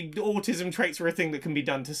 essentially autism traits are a thing that can be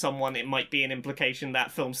done to someone. It might be an implication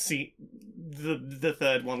that film the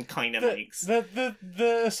third one kind of makes.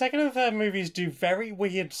 The second and third movies do very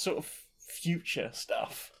weird sort of future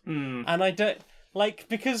stuff. And I don't... Like,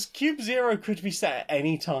 because Cube Zero could be set at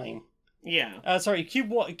any time. Yeah.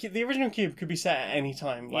 The original Cube could be set at any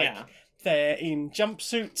time. Like, they're in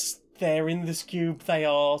jumpsuits, they're in this cube, they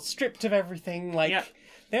are stripped of everything, like...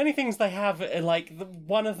 The only things they have are, like,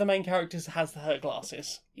 one of the main characters has her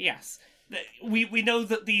glasses. Yes. We know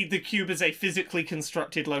that the cube is a physically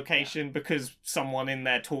constructed location because someone in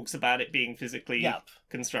there talks about it being physically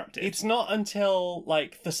constructed. It's not until,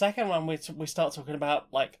 like, the second one we start talking about,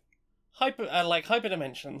 like,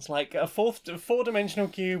 hyperdimensions, like a four-dimensional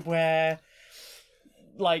cube where,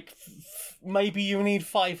 like, maybe you need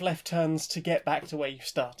 5 left turns to get back to where you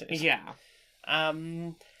started. Yeah.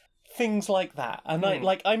 Things like that. And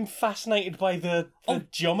I'm fascinated by the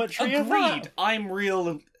geometry of that.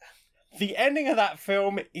 Agreed. The ending of that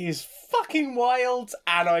film is fucking wild,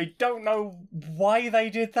 and I don't know why they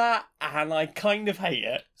did that, and I kind of hate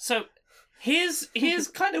it. So, here's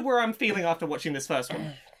kind of where I'm feeling after watching this first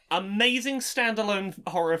one. Amazing standalone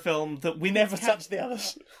horror film that we never touched the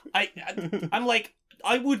others. I'm like,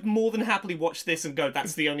 I would more than happily watch this and go,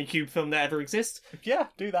 that's the only Cube film that ever exists. Yeah,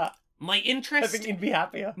 do that. I think you'd be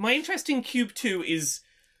happier. My interest in Cube 2 is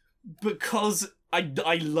because I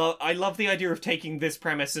love the idea of taking this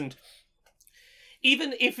premise and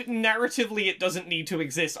even if narratively it doesn't need to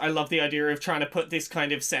exist, I love the idea of trying to put this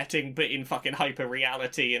kind of setting but in fucking hyper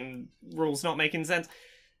reality and rules not making sense.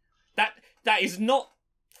 That is not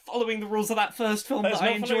following the rules of that first film that I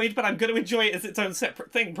enjoyed, but I'm going to enjoy it as its own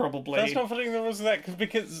separate thing, probably. That's not following the rules of that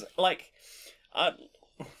because like...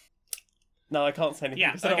 No, I can't say anything.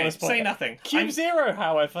 Yeah, okay, say nothing. Cube Zero,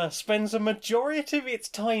 however, spends a majority of its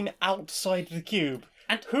time outside the cube.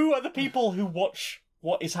 And who are the people who watch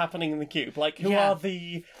what is happening in the cube? Like, who are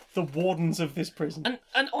the wardens of this prison?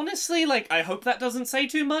 And honestly, like, I hope that doesn't say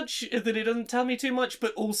too much, that it doesn't tell me too much,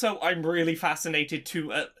 but also I'm really fascinated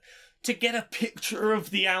to get a picture of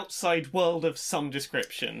the outside world of some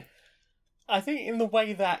description. I think in the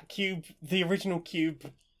way that the original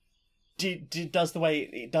Cube... does the way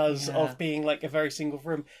it does of being like a very single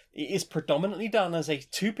room. It is predominantly done as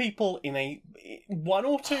 2 people in 1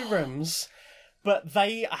 or 2 rooms, but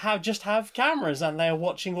they just have cameras and they are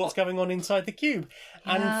watching what's going on inside the cube.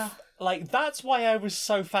 And like that's why I was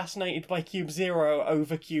so fascinated by Cube Zero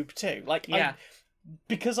over Cube 2. Like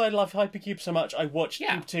because I love Hypercube so much, I watched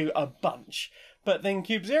Cube 2 a bunch. But then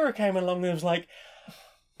Cube Zero came along and it was like,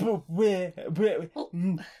 some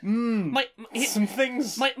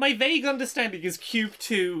things. My vague understanding is Cube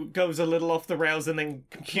 2 goes a little off the rails and then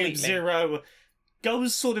Cube Zero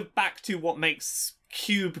goes sort of back to what makes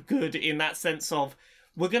Cube good in that sense of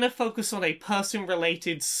we're going to focus on a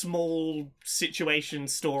person-related small situation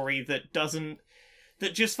story that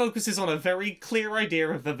just focuses on a very clear idea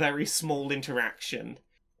of a very small interaction.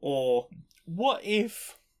 Or what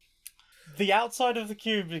if the outside of the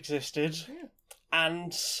cube existed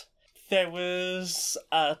and there was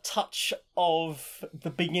a touch of the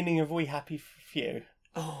beginning of We Happy Few?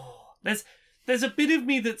 Oh, there's a bit of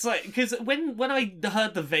me that's like, because when I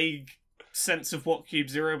heard the vague sense of what Cube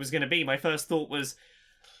Zero was going to be, my first thought was,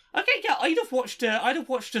 okay, yeah, I'd have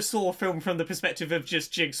watched a Saw film from the perspective of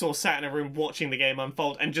just Jigsaw sat in a room watching the game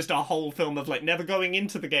unfold, and just a whole film of like never going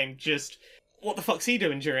into the game, just what the fuck's he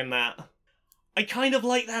doing during that? I kind of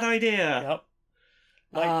like that idea. Yep.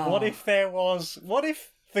 Like, what if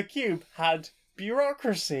the cube had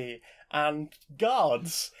bureaucracy and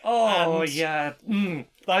guards? Oh, and, yeah.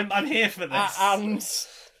 I'm here for this. And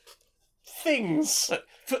things.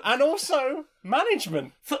 And also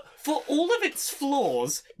management. For all of its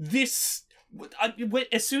flaws, this...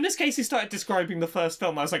 as soon as Casey started describing the first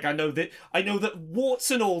film, I was like, I know that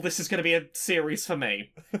warts and all, this is going to be a series for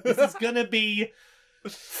me. This is going to be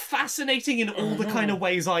fascinating in all the kind of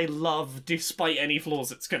ways I love, despite any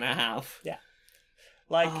flaws it's going to have. Yeah.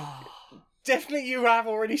 Like, definitely you have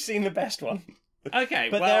already seen the best one. Okay,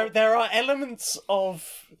 but there are elements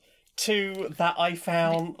of 2 that I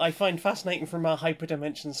find fascinating from a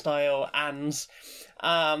hyperdimension style, and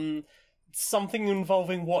something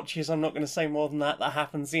involving watches, I'm not going to say more than that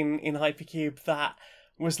happens in Hypercube that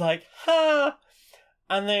was like, ha!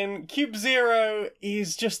 And then Cube Zero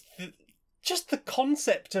is just the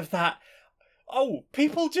concept of that, oh,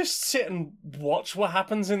 people just sit and watch what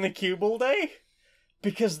happens in the cube all day?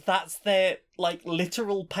 Because that's their, like,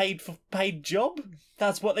 literal paid job?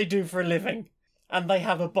 That's what they do for a living. And they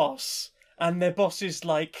have a boss. And their boss is,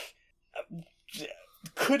 like,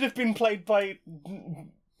 could have been played by...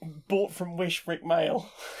 bought from Wish Rick Mail.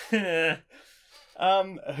 Who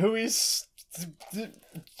is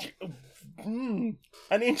an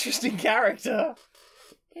interesting character.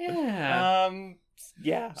 Yeah.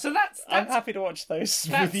 Yeah. So that's I'm happy to watch those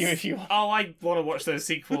with you if you want. Oh, I want to watch those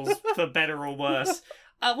sequels for better or worse.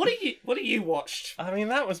 What do you watched? I mean,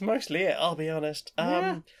 that was mostly it, I'll be honest.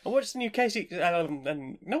 I watched the new Casey,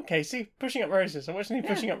 not Casey, Pushing Up Roses. I watched the new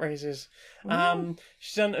Pushing Up Roses.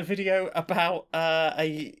 She's done a video about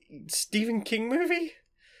a Stephen King movie,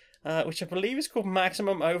 which I believe is called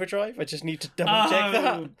Maximum Overdrive. I just need to double check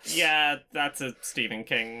that. Yeah, that's a Stephen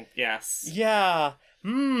King, yes. Yeah.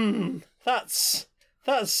 That's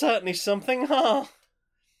certainly something, huh?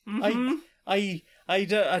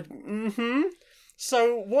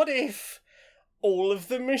 So what if all of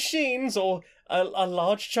the machines, or a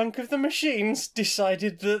large chunk of the machines,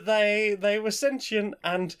 decided that they were sentient,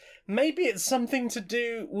 and maybe it's something to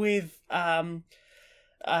do with an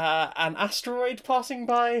asteroid passing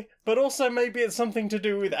by, but also maybe it's something to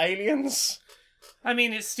do with aliens? I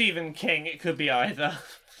mean, it's Stephen King, it could be either.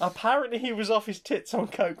 Apparently he was off his tits on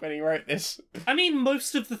coke when he wrote this. I mean,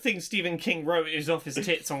 most of the things Stephen King wrote is off his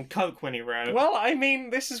tits on coke when he wrote. Well, I mean,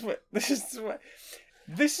 this is what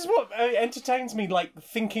entertains me, like,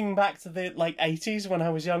 thinking back to the, like, 80s when I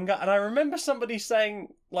was younger, and I remember somebody saying,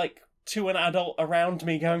 like, to an adult around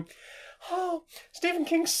me going, oh, Stephen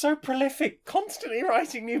King's so prolific, constantly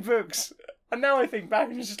writing new books. And now I think back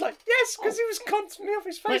and it's just like, yes, because he was constantly off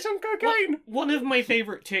his face on cocaine. One of my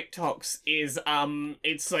favourite TikToks is,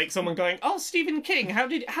 it's like someone going, oh, Stephen King, how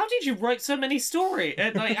did you write so many stories?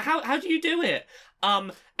 Like, how do you do it?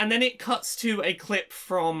 And then it cuts to a clip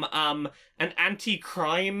from, an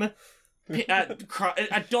anti-crime...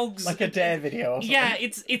 a dog's like a dare video or something. Yeah,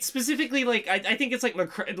 it's specifically like I think it's like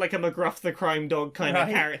like a McGruff the crime dog kind of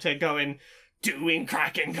character going doing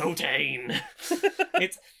crack and cocaine.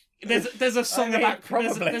 There's a song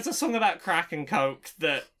there's a song about crack and coke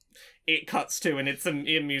that it cuts to, and it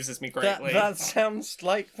amuses me greatly. That sounds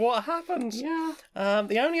like what happened. Yeah.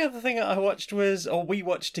 The only other thing I watched we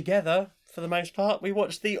watched together for the most part. We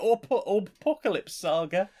watched the Apocalypse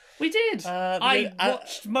Saga. We did. I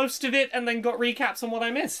watched most of it and then got recaps on what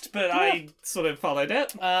I missed, but I sort of followed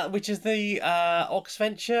it. Which is the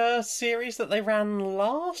Oxventure series that they ran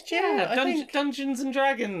last year. Yeah, Dungeons and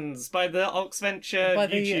Dragons by the Oxventure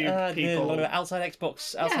YouTube people. The Outside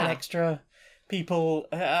Xbox, Outside Extra people,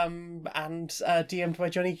 and DM'd by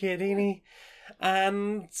Johnny Chiodini.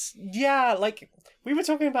 And yeah, like, we were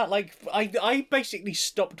talking about, like, I basically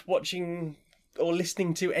stopped watching or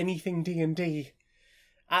listening to anything D&D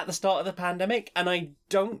at the start of the pandemic, and I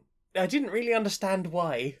didn't really understand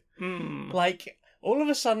why. Like, all of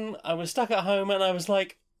a sudden, I was stuck at home, and I was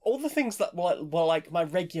like, all the things that were like my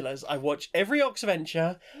regulars, I watch every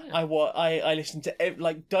Oxventure, I listen to,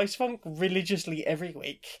 like, Dice Funk religiously every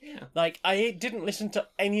week. Yeah. Like, I didn't listen to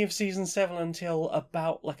any of Season 7 until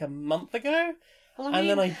about, like, a month ago. And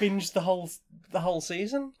then I binged the whole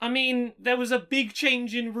season. I mean, there was a big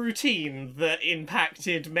change in routine that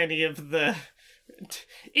impacted many of the...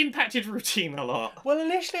 impacted routine a lot. Well,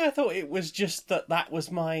 initially I thought it was just that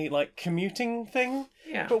was my, like, commuting thing.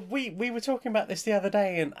 Yeah. But we were talking about this the other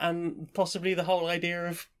day, and possibly the whole idea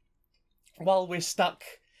of, while we're stuck,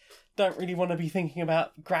 don't really want to be thinking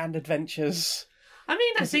about grand adventures. I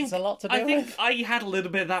mean, I think it's a lot to do with. I had a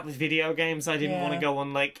little bit of that with video games. I didn't want to go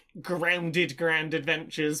on, like, grounded grand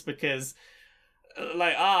adventures because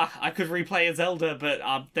I could replay a Zelda, but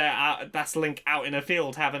that's Link out in a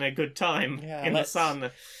field having a good time in the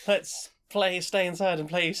sun. Let's stay inside and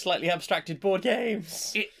play slightly abstracted board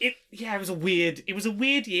games. It was a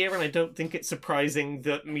weird year, and I don't think it's surprising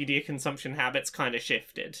that media consumption habits kind of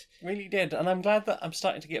shifted. Really did, and I'm glad that I'm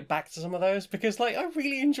starting to get back to some of those, because I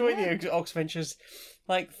really enjoy the Oxventures.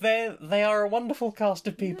 They are a wonderful cast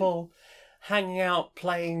of people hanging out,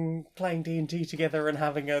 playing D&D together and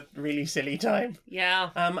having a really silly time. Yeah.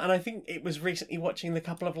 And I think it was recently watching the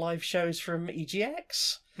couple of live shows from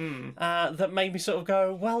EGX that made me sort of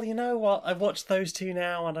go, well, you know what? I watched those two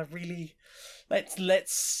now, and I really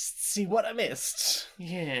let's see what I missed.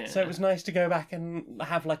 Yeah. So it was nice to go back and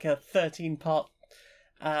have a 13-part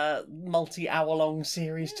multi-hour-long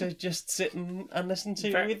series to just sit and listen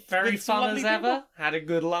to. Very with some fun as lovely ever. people. Had a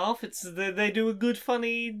good laugh. They do a good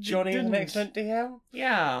funny. Johnny is an excellent DM.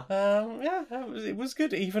 Yeah. It was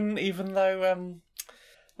good, even though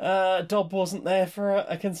Dob wasn't there for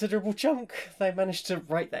a considerable chunk. They managed to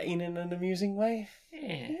write that in an amusing way.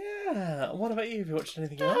 Yeah. What about you? Have you watched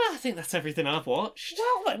anything else? I think that's everything I've watched.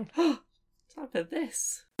 Well then. Time for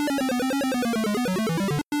this.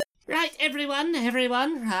 Right, everyone,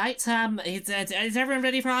 right, is everyone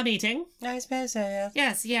ready for our meeting? I suppose so,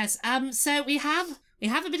 Yes. So we have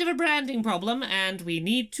a bit of a branding problem, and we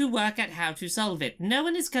need to work out how to solve it. No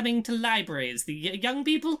one is coming to libraries. The young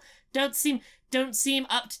people don't seem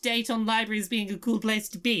up to date on libraries being a cool place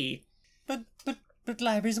to be. But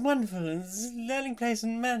libraries are wonderful. It's a learning place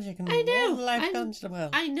and magic and I know, all the life comes to the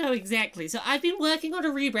world. I know, exactly. So I've been working on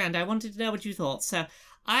a rebrand. I wanted to know what you thought. So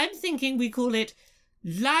I'm thinking we call it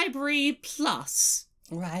Library Plus.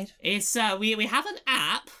 Right. It's we have an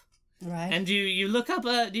app. Right. And you look up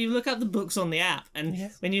the books on the app,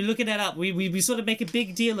 and when you look it up, we sort of make a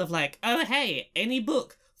big deal of oh hey, any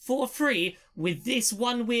book for free with this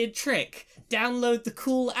one weird trick. Download the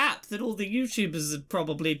cool app that all the YouTubers are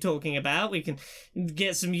probably talking about. We can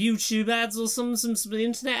get some YouTube ads or some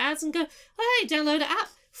internet ads and go, oh, hey, download an app,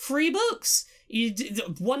 free books.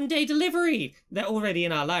 1 day delivery. They're already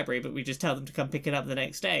in our library, but we just tell them to come pick it up the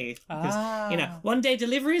next day. Because, 1 day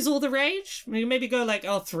delivery is all the rage. Maybe go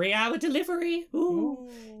 3-hour delivery. Ooh.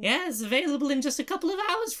 Yeah, it's available in just a couple of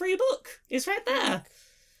hours. Free book. It's right there.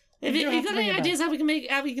 Have you got any ideas what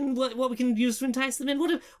we can use to entice them in?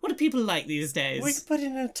 What do people like these days? We could put it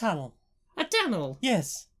in a tunnel. A tunnel?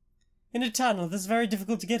 Yes. In a tunnel that's very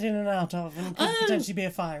difficult to get in and out of, and could potentially be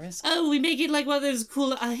a fire risk. Oh, we make it like one of those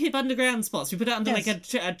cool hip underground spots. We put it under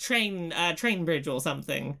a train bridge or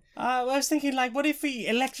something. I was thinking, what if we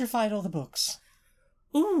electrified all the books?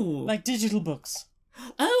 Ooh. Like digital books.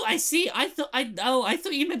 Oh, I see. I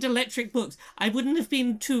thought you meant electric books. I wouldn't have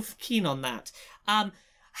been too keen on that.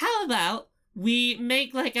 How about we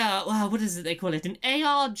make what is it they call it? An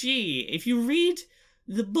ARG. If you read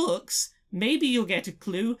the books, maybe you'll get a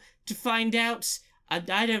clue to find out, I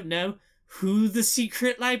don't know, who the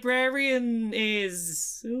secret librarian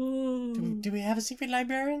is. Ooh. Do we have a secret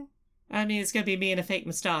librarian? I mean, it's going to be me and a fake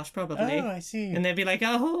moustache, probably. Oh, I see. And they'll be like,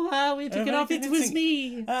 oh, we took it off, it was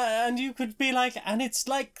me. And you could be and it's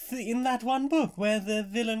in that one book where the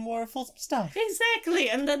villain wore a false moustache. Exactly,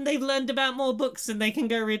 and then they've learned about more books and they can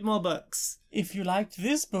go read more books. If you liked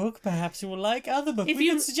this book, perhaps you will like other books.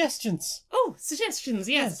 We get suggestions. Oh, suggestions,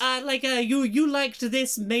 yes. You liked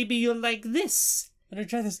this, maybe you'll like this. I'm going to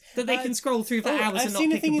try this. That they can scroll through for hours and not pick a book. I've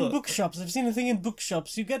seen a thing in bookshops. I've seen a thing in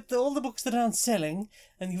bookshops. You get all the books that aren't selling,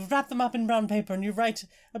 and you wrap them up in brown paper, and you write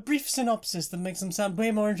a brief synopsis that makes them sound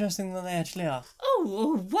way more interesting than they actually are.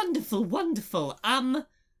 Oh, wonderful, wonderful. I mean,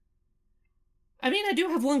 I do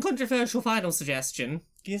have one controversial final suggestion.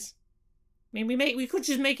 Yes? I mean, we could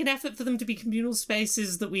just make an effort for them to be communal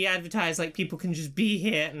spaces that we advertise, people can just be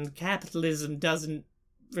here, and capitalism doesn't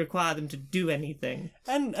require them to do anything.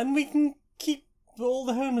 And we can keep all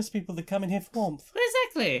the homeless people that come in here for warmth.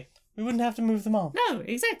 Exactly. We wouldn't have to move them on. No,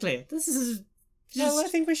 exactly. This is just... Well, I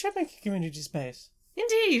think we should make a community space.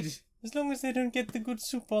 Indeed. As long as they don't get the good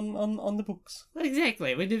soup on the books.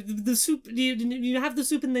 Exactly. The soup, you have the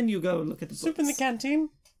soup and then you go look at the books. Soup in the canteen,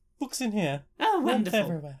 books in here. Oh, wonderful.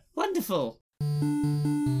 Warmth everywhere. Wonderful.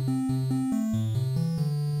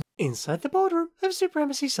 Inside the boardroom of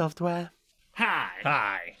Supremacy Software.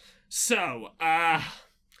 Hi. So,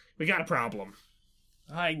 we got a problem.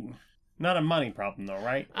 Not a money problem though,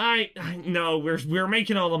 right? I know we're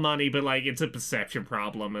making all the money, but it's a perception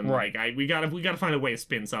problem, and we gotta find a way to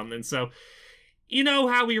spin something. So, You know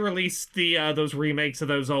how we released the those remakes of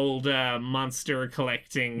those old monster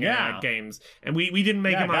collecting games, and we didn't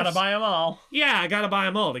make them. Gotta buy them all. Yeah, I gotta buy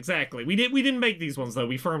them all. Exactly. We didn't make these ones though.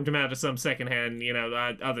 We firmed them out of some secondhand,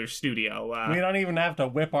 other studio. We don't even have to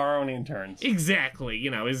whip our own interns. Exactly.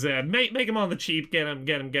 Is make them on the cheap. Get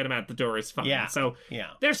them out the door is fine. Yeah. So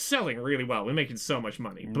they're selling really well. We're making so much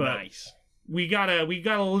money. But nice. We got a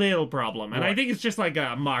little problem, and Right. I think it's just like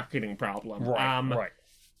a marketing problem. Right.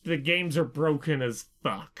 The games are broken as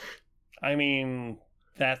fuck. I mean,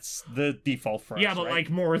 that's the default for us. Yeah, but right? like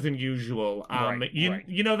more than usual. Right.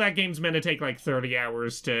 You know that game's meant to take like 30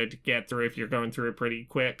 hours to get through if you're going through it pretty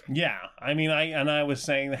quick. Yeah, I mean, I was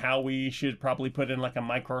saying how we should probably put in like a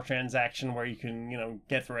microtransaction where you can,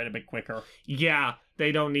 get through it a bit quicker. Yeah,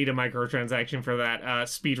 they don't need a microtransaction for that.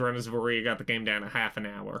 Speedrunners have already got the game down to half an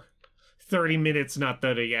hour. 30 minutes, not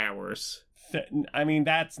 30 hours. I mean,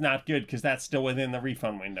 that's not good because that's still within the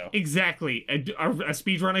refund window. Exactly. A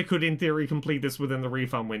speedrunner could, in theory, complete this within the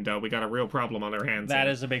refund window. We got a real problem on our hands. That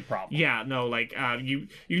is a big problem. Yeah, no, like, you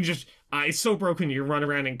can just... it's so broken, you run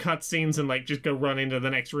around in cutscenes and, like, just go run into the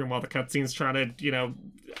next room while the cutscene's trying to,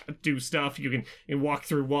 do stuff. You can walk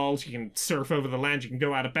through walls, you can surf over the land, you can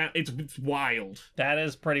go out of bounds. It's wild. That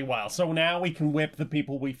is pretty wild. So now we can whip the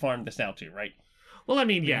people we farmed this out to, right? Well, I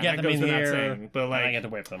mean, yeah, that goes without saying. But, like... I get to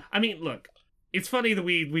whip them. I mean, look... It's funny that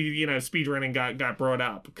we speedrunning got brought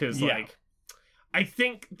up because like I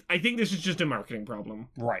think this is just a marketing problem.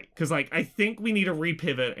 Right. Because like I think we need to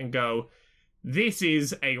repivot and go, this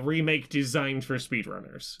is a remake designed for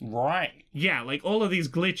speedrunners. Right. Yeah, like all of these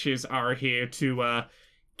glitches are here to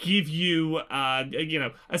give you a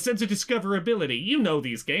sense of discoverability. You know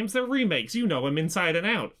these games, they're remakes, you know them inside and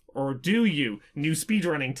out. Or do you? New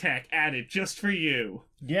speedrunning tech added just for you.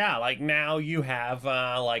 Yeah, like now you have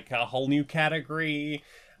like a whole new category,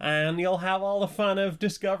 and you'll have all the fun of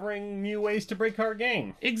discovering new ways to break our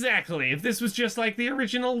game. Exactly. If this was just like the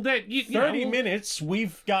original, 30 minutes,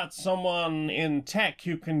 we've got someone in tech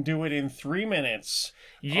who can do it in 3 minutes.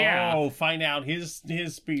 Yeah. Oh, find out his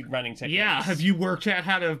speedrunning techniques. Yeah, have you worked out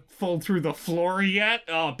how to fold through the floor yet?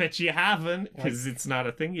 Oh, I bet you haven't, because it's not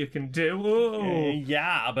a thing you can do.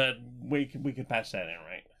 Yeah, but we could patch that in,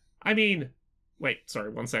 right? I mean, wait,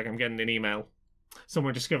 sorry, 1 sec, I'm getting an email.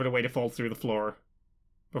 Someone discovered a way to fold through the floor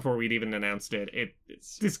before we'd even announced it.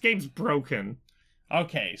 This game's broken.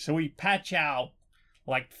 Okay, so we patch out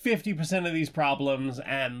like 50% of these problems,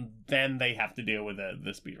 and then they have to deal with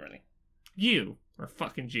the speedrunning. You are a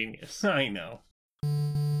fucking genius. I know.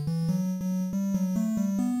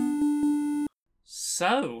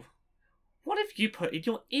 So, what have you put in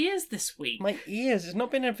your ears this week? My ears. It's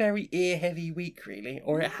not been a very ear-heavy week, really.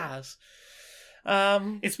 Or it has.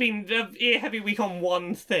 It's been an ear-heavy week on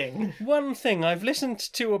one thing. One thing. I've listened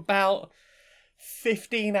to about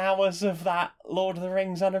 15 hours of that Lord of the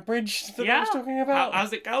Rings Unabridged that I was talking about.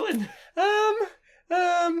 How's it going?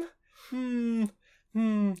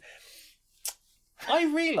 I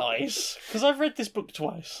realise, because I've read this book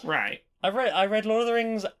twice. Right. I read Lord of the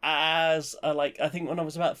Rings as, I think when I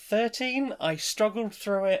was about 13. I struggled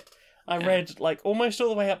through it. I read, almost all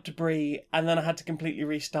the way up to Bree, and then I had to completely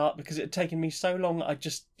restart because it had taken me so long I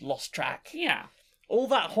just lost track. Yeah. All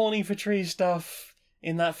that horny for trees stuff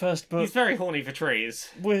in that first book... He's very horny for trees.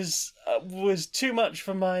 ...was too much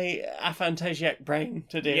for my aphantasiac brain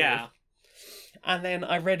to deal with. And then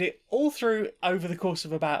I read it all through over the course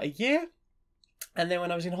of about a year. And then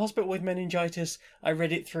when I was in hospital with meningitis, I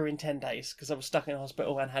read it through in 10 days because I was stuck in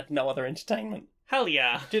hospital and had no other entertainment. Hell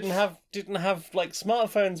yeah. Didn't have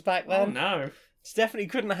smartphones back then. Oh no. Definitely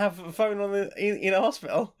couldn't have a phone in a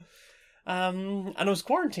hospital. And I was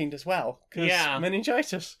quarantined as well because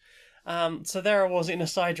meningitis. So there I was in a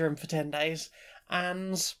side room for 10 days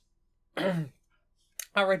and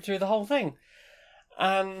I read through the whole thing.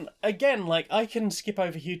 And again, I can skip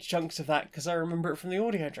over huge chunks of that because I remember it from the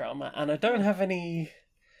audio drama, and I don't have any,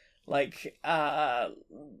 because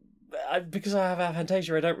I have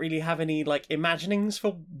aphantasia, I don't really have any, imaginings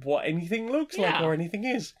for what anything looks like or anything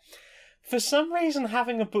is. For some reason,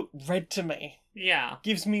 having a book read to me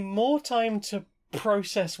gives me more time to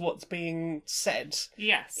process what's being said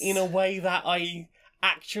in a way that I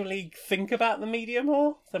actually think about the media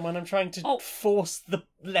more than when I'm trying to force the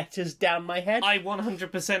letters down my head. I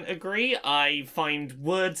 100% agree. I find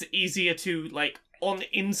words easier to, on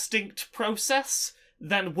instinct process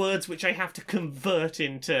than words which I have to convert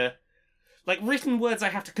into... written words I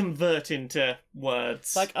have to convert into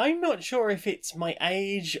words. I'm not sure if it's my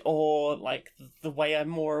age or, the way I'm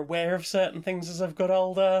more aware of certain things as I've got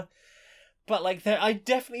older, but like I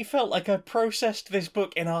definitely felt like I processed this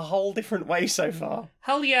book in a whole different way so far.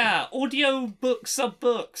 Hell yeah, audio books are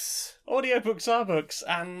books. Audiobooks are books,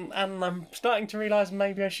 and I'm starting to realise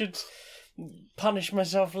maybe I should punish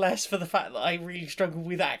myself less for the fact that I really struggle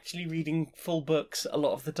with actually reading full books a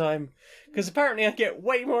lot of the time. Because apparently I get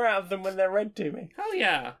way more out of them when they're read to me. Hell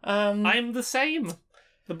yeah. I'm the same.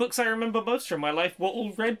 The books I remember most from my life were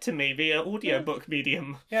all read to me via audiobook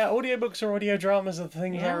medium. Yeah, audiobooks or audio dramas are the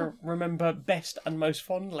things I remember best and most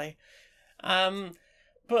fondly.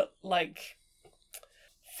 But, like,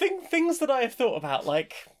 things that I have thought about,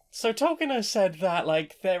 like... So Tolkien has said that,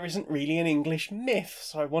 like, there isn't really an English myth,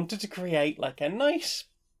 so I wanted to create, like, a nice,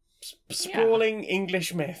 sprawling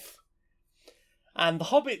English myth. And the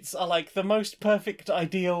Hobbits are, like, the most perfect,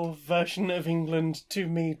 ideal version of England to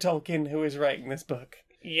me, Tolkien, who is writing this book.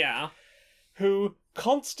 Yeah. Who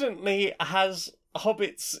constantly has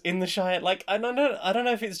hobbits in the Shire. Like, I don't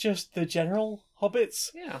know if it's just the general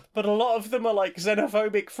hobbits, but a lot of them are, like,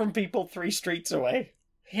 xenophobic from people 3 streets away.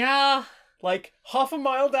 Yeah. Like, half a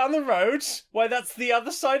mile down the road? Why, that's the other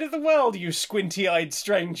side of the world, you squinty-eyed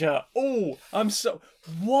stranger. Oh,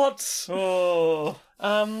 what? Oh.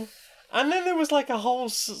 And then there was, like, a whole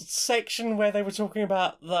section where they were talking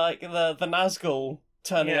about, like, the Nazgul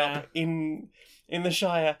turning up in the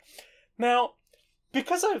Shire. Now,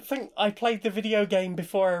 because I think I played the video game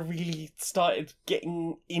before I really started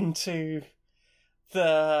getting into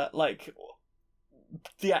the, like,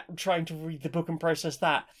 trying to read the book and process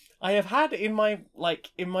that, I have had in my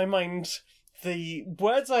mind, the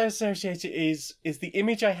words I associate it is the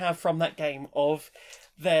image I have from that game of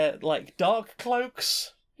their, like, dark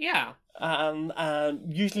cloaks. Yeah.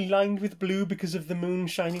 Usually lined with blue because of the moon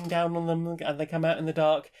shining down on them, and they come out in the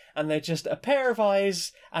dark, and they're just a pair of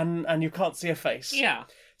eyes, and you can't see a face. Yeah.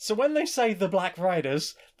 So when they say the Black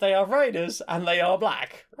Riders, they are riders, and they are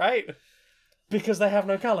black, right? Because they have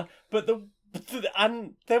no colour.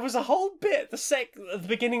 And there was a whole bit at the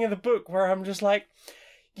beginning of the book where I'm just like,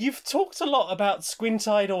 you've talked a lot about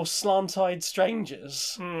squint-eyed or slant-eyed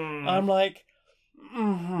strangers. I'm like,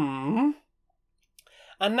 And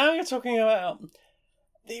now you're talking about...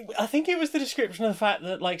 I think it was the description of the fact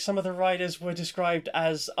that, like, some of the riders were described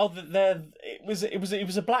as, it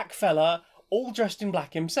was a black fella, all dressed in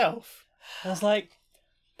black himself. I was like,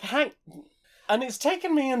 and it's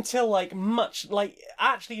taken me until, like, much, like,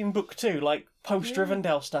 actually in book 2, like,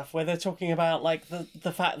 post-Rivendell stuff, where they're talking about, like,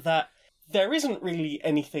 the fact that there isn't really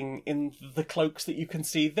anything in the cloaks that you can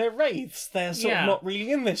see. They're wraiths. They're sort of not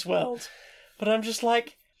really in this world. But I'm just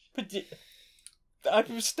like...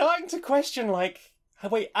 I'm starting to question, like,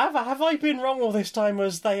 wait, have I been wrong all this time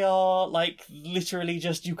as they are, like, literally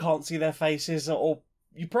just you can't see their faces, or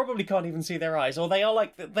you probably can't even see their eyes, or they are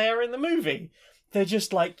like they're in the movie. They're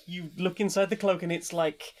just like, you look inside the cloak and it's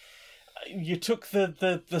like you took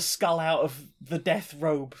the skull out of the death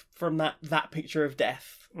robe from that picture of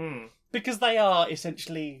death. Because they are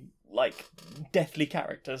essentially, like, deathly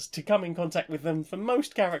characters. To come in contact with them for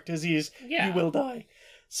most characters is you will die.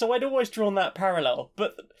 So I'd always drawn that parallel.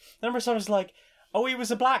 But then I was like, oh, he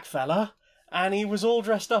was a black fella, and he was all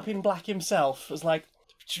dressed up in black himself. It was like,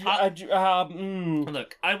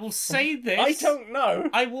 Look, I will say this. I don't know.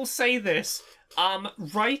 I will say this.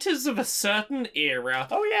 Writers of a certain era,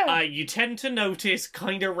 you tend to notice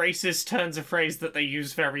kind of racist turns of phrase that they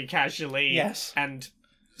use very casually. Yes. And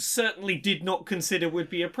certainly did not consider would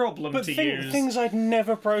be a problem to use. Things I'd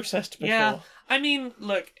never processed before. Yeah, I mean,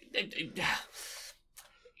 look...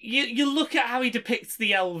 You look at how he depicts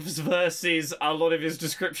the elves versus a lot of his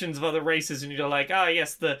descriptions of other races, and you're like,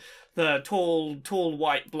 yes, the tall,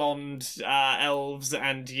 white, blonde elves,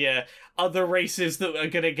 and other races that are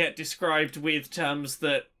going to get described with terms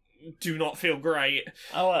that do not feel great.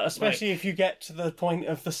 Oh, especially if you get to the point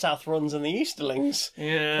of the Southrons and the Easterlings.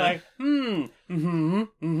 Yeah. Like, and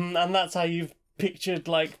that's how you've pictured,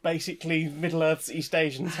 like, basically Middle-earth's East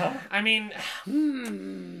Asians, huh? I mean,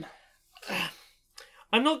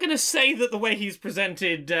 I'm not going to say that the way he's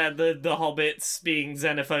presented the hobbits being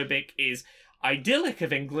xenophobic is idyllic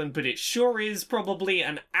of England, but it sure is probably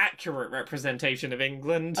an accurate representation of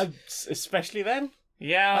England. Especially then.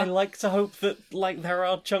 Yeah. I like to hope that, like, there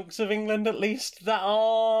are chunks of England at least that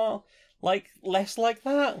are, like, less like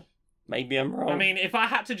that. Maybe I'm wrong. I mean, if I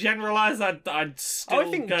had to generalise, I'd still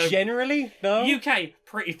I think go... generally, no. UK,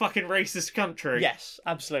 pretty fucking racist country. Yes,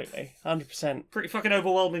 absolutely. 100%. Pretty fucking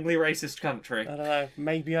overwhelmingly racist country. I don't know.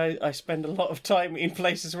 Maybe I spend a lot of time in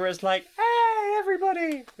places where it's like, hey,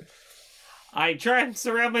 everybody! I try and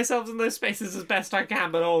surround myself in those spaces as best I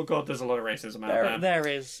can, but oh god, there's a lot of racism out there. There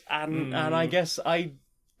is. And I guess I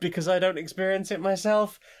because I don't experience it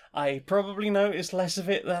myself, I probably notice less of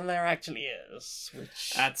it than there actually is.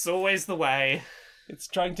 Which That's always the way. it's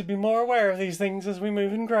trying to be more aware of these things as we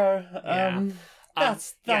move and grow. Yeah.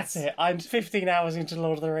 That's yes. it. I'm 15 hours into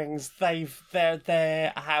Lord of the Rings. I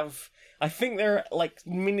think they're like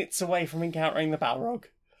minutes away from encountering the Balrog.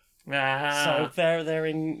 So they're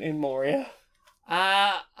in Moria.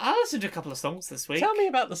 I listened to a couple of songs this week. Tell me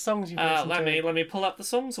about the songs you've listened to. Let me pull up the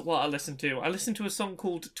songs. What I listened to. I listened to a song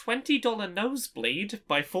called $20 Nosebleed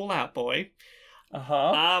by Fall Out Boy.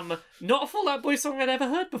 Not a Fall Out Boy song I'd ever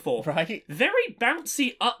heard before. Right. Very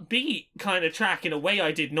bouncy, upbeat kind of track in a way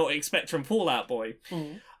I did not expect from Fall Out Boy.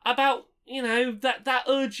 About, that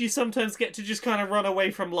urge you sometimes get to just kind of run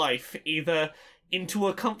away from life, either into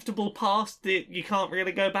a comfortable past that you can't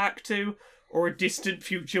really go back to, or a distant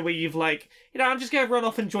future where you've I'm just going to run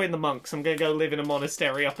off and join the monks. I'm going to go live in a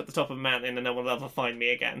monastery up at the top of a mountain and no one will ever find me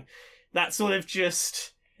again. That sort of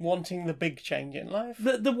just... wanting the big change in life.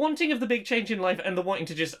 The wanting of the big change in life and the wanting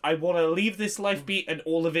to just, I want to leave this life be and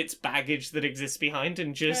all of its baggage that exists behind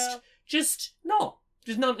and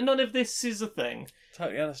none of this is a thing.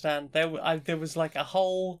 Totally understand. There was like a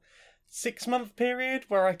whole 6-month period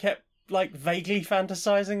where I kept vaguely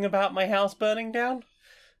fantasizing about my house burning down.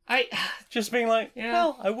 Just being like,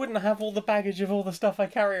 well, I wouldn't have all the baggage of all the stuff I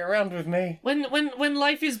carry around with me. When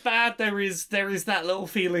life is bad, there is that little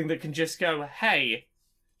feeling that can just go, hey,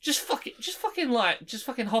 just fucking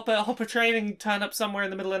hop a train and turn up somewhere in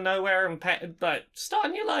the middle of nowhere and start a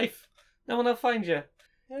new life. No one will find you.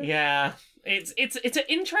 Yeah. It's an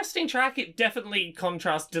interesting track. It definitely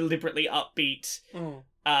contrasts deliberately upbeat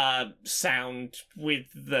sound with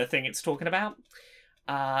the thing it's talking about.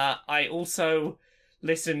 I also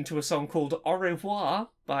listened to a song called Au Revoir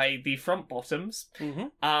by the Front Bottoms.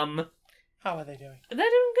 How are they doing? They're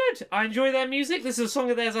doing good. I enjoy their music. This is a song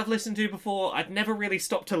of theirs I've listened to before. I'd never really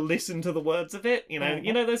stopped to listen to the words of it. You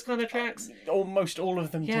know those kind of tracks? Almost all of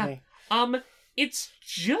them to me. It's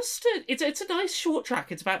just it's a nice short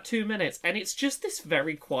track. It's about 2 minutes, and it's just this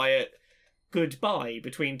very quiet goodbye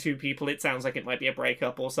between two people. It sounds like it might be a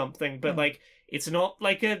breakup or something, but it's not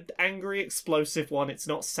like an angry, explosive one. It's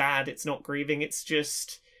not sad. It's not grieving. It's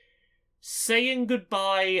just saying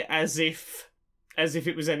goodbye as if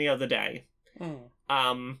it was any other day.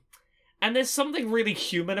 And there's something really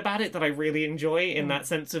human about it that I really enjoy in that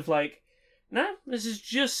sense of no, this is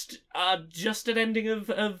just an ending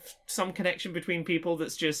of some connection between people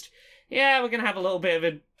that's just, we're going to have a little bit of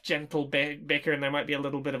a gentle bicker and there might be a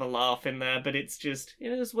little bit of a laugh in there, but it's just,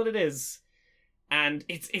 it is what it is. And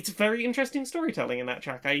it's very interesting storytelling in that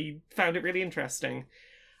track. I found it really interesting.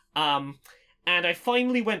 And I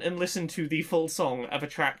finally went and listened to the full song of a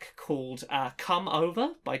track called Come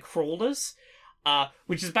Over by Crawlers,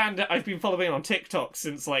 which is a band that I've been following on TikTok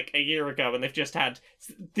since a year ago, and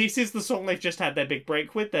this is the song they've just had their big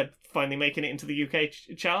break with. They're finally making it into the UK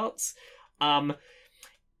charts.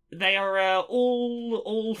 They are a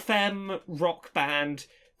all femme rock band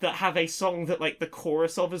that have a song that the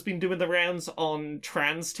chorus of has been doing the rounds on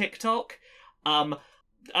trans TikTok,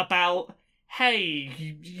 about,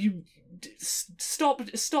 hey, you stop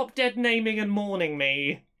dead naming and mourning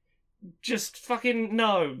me. Just fucking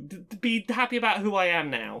no. Be happy about who I am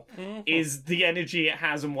now. Is the energy it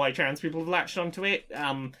has and why trans people have latched onto it.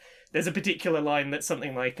 There's a particular line that's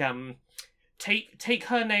something like, take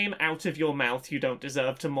her name out of your mouth, you don't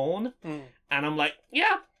deserve to mourn. And I'm like,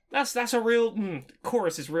 yeah, that's a real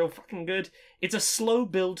chorus is real fucking good. It's a slow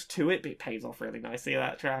build to it, but it pays off really nicely,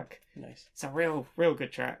 that track. Nice. It's a real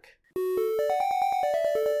good track.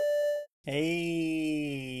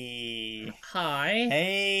 Hey. Hi.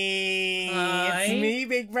 Hey. Hi. It's me,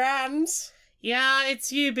 Big Brands. Yeah,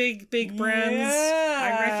 it's you, big brands. Yeah.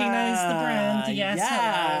 I recognise the brand. Yes,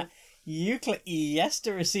 hello. You clicked yes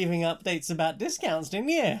to receiving updates about discounts, didn't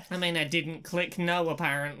you? I mean, I didn't click no,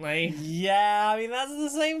 apparently. Yeah, I mean, that's the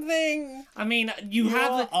same thing. I mean, you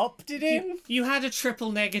have opted in. You had a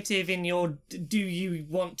triple negative in your do you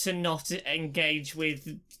want to not engage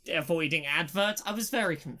with avoiding adverts? I was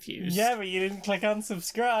very confused. Yeah, but you didn't click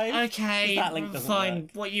unsubscribe. Okay, that link doesn't fine.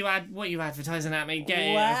 work. What you advertising at me? Get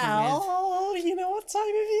it over with. Well, you know what time of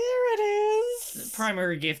year it is.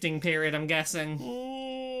 Primary gifting period, I'm guessing.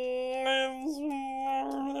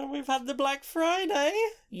 We've had the Black Friday.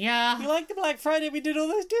 Yeah. You like the Black Friday? We did all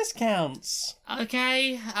those discounts.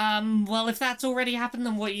 Okay. Well, if that's already happened,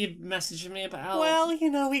 then what are you messaging me about? Well,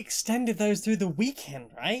 we extended those through the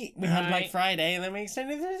weekend, right? We had Black Friday, and then we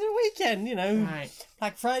extended through the weekend, Right.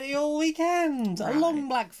 Black Friday all weekend. Right. A long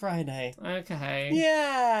Black Friday. Okay.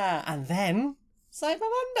 Yeah. And then Cyber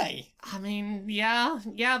Monday. I mean, yeah,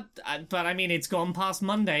 but I mean, it's gone past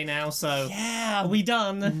Monday now, so Yeah. are we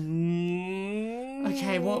done?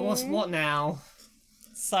 Okay, What now?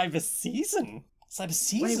 Cyber Season. Cyber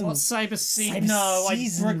Season. Wait, what's Cyber Season? Cyber No,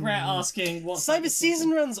 Season. I regret asking what Cyber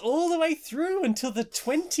Season runs all the way through until the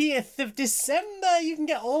 20th of December. You can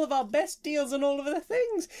get all of our best deals on all of the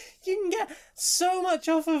things. You can get so much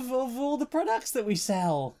off of all the products that we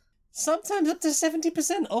sell. Sometimes up to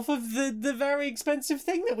 70% off of the very expensive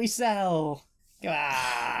thing that we sell. Come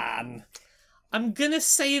on. I'm gonna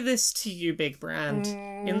say this to you, Big Brand,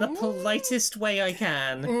 in the politest way I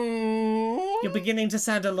can. You're beginning to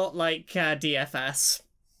sound a lot like DFS.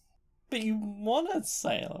 But you want a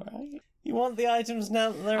sale, right? You want the items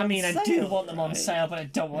now that they're on sale. I do want them on right? sale, but I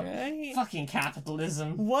don't want Right? fucking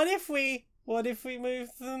capitalism. What if we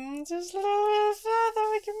move them just a little bit further?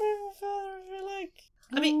 We can move them further if you like.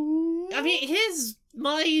 I mean, here's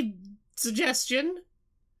my suggestion: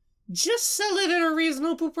 just sell it at a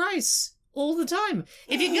reasonable price all the time.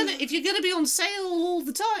 If you're gonna be on sale all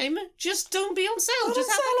the time, just don't be on sale. Not Just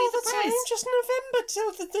on have sale that all be the the time. price. Just November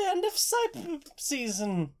till the end of Cyber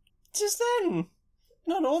Season. Just then.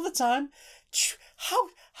 Not all the time. How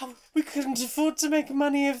we couldn't afford to make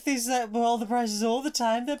money if these were all the prices all the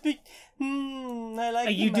time. That'd be. I like.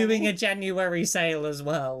 Are you doing a January sale as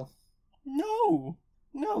well? No,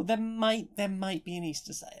 there might be an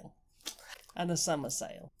Easter sale and a summer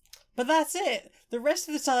sale, but that's it. The rest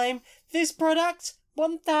of the time, this product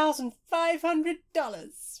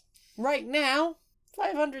 $1,500 right now.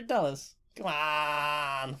 $500. Come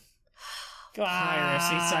on,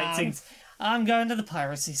 Piracy sites. I'm going to the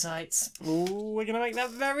piracy sites. Ooh, we're gonna make that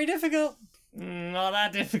very difficult. Not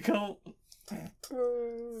that difficult.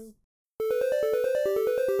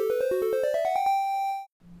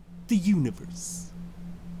 The universe.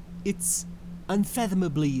 It's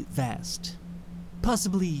unfathomably vast,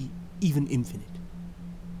 possibly even infinite.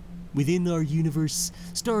 Within our universe,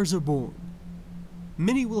 stars are born.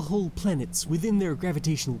 Many will hold planets within their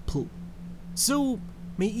gravitational pull, so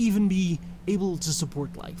may even be able to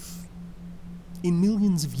support life. In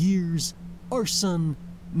millions of years, our sun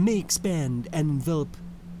may expand and envelop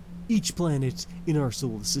each planet in our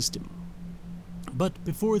solar system. But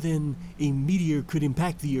before then, a meteor could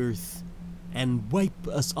impact the Earth and wipe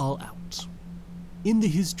us all out. In the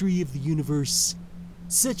history of the universe,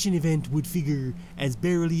 such an event would figure as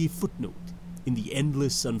barely a footnote in the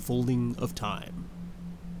endless unfolding of time.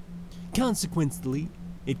 Consequently,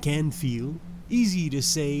 it can feel easy to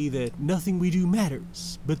say that nothing we do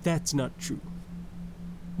matters, but that's not true.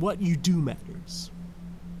 What you do matters.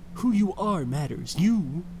 Who you are matters.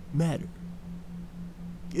 You matter.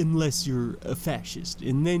 Unless you're a fascist,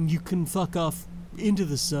 and then you can fuck off into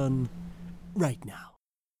the sun right now.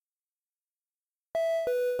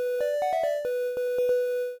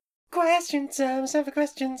 Questions, time for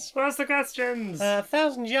questions. What's the questions?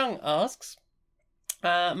 Thousand Young asks,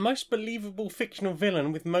 most believable fictional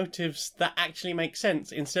villain with motives that actually make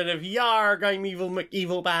sense instead of "Yar, I'm evil,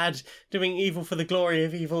 evil bad, doing evil for the glory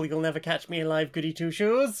of evil. You'll never catch me alive, goody two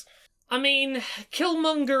shoes." I mean,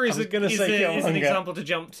 Killmonger is an example to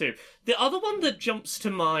jump to. The other one that jumps to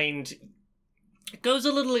mind goes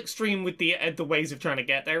a little extreme with the ways of trying to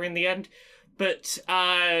get there in the end, but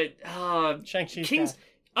Shang-Chi's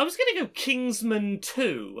I was going to go Kingsman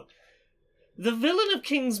 2. The villain of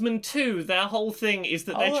Kingsman 2, their whole thing is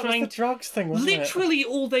that they're trying the drugs thing, wasn't literally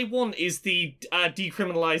all they want is the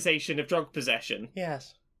decriminalization of drug possession.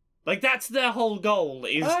 Yes. Like, that's their whole goal,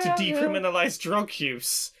 is to decriminalize drug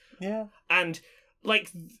use. Yeah. And,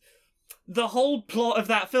 like, the whole plot of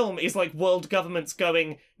that film is, like, world governments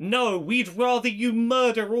going, no, we'd rather you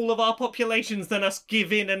murder all of our populations than us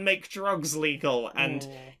give in and make drugs legal. And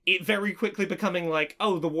it very quickly becoming like,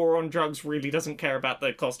 oh, the war on drugs really doesn't care about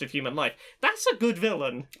the cost of human life. That's a good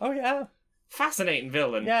villain. Oh, yeah. Fascinating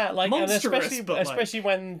villain. Yeah, like, monstrous, and but especially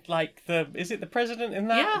when, like, is it the president in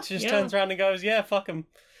that? Yeah, Turns around and goes, yeah, fuck him.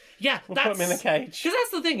 Yeah, We'll put him in a cage. Because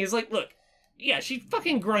that's the thing, is like, look, yeah, she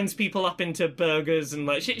fucking grinds people up into burgers and,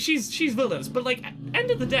 like, she's villainous, but, like, end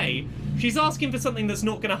of the day, she's asking for something that's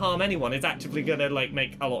not going to harm anyone. It's actively going to, like,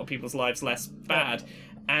 make a lot of people's lives less bad.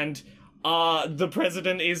 And the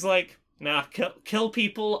president is like, nah, kill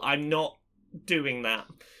people, I'm not doing that.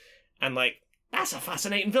 And, like, that's a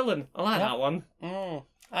fascinating villain. I like that one.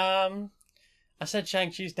 I said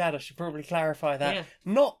Shang-Chi's dad, I should probably clarify that. Yeah.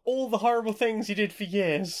 Not all the horrible things he did for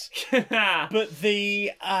years, but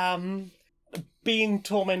the being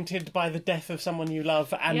tormented by the death of someone you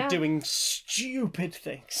love and doing stupid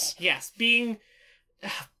things. Yes,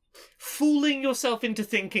 fooling yourself into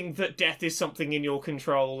thinking that death is something in your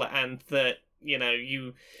control and that, you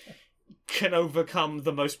know, can overcome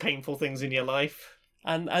the most painful things in your life.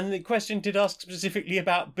 And the question did ask specifically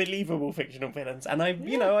about believable fictional villains, and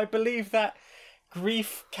I believe that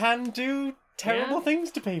grief can do terrible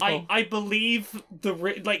things to people. I believe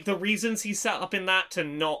the reasons he set up in that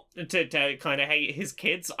to kind of hate his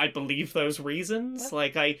kids. I believe those reasons. Yeah.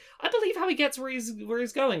 Like I believe how he gets where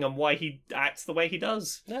he's going and why he acts the way he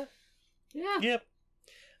does. Yeah. Yeah.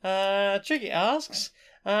 Yep. Tricky asks,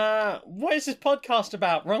 what is this podcast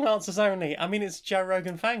about? Wrong answers only. I mean, it's Joe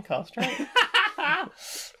Rogan Fancast, right?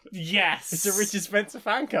 Yes. It's a Richard Spencer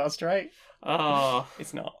Fancast, right? Oh.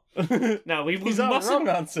 It's not. No, we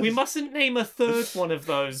mustn't name a third one of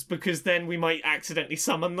those because then we might accidentally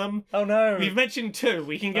summon them. Oh no. We've mentioned 2.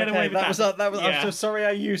 We can get away with that. That was yeah. I'm so sorry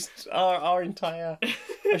I used our entire...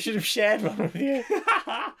 I should have shared one with you.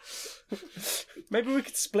 Maybe we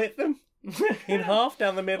could split them in half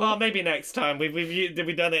down the middle. Well, maybe next time.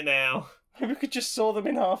 We've done it now. Maybe we could just saw them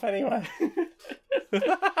in half anyway.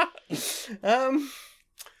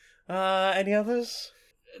 Any others?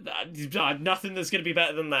 Nothing that's going to be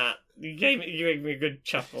better than that. You gave me a good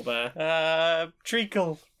chuckle there.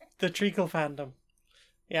 Treacle. The Treacle fandom.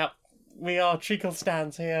 Yep. We are Treacle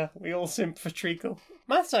stans here. We all simp for Treacle.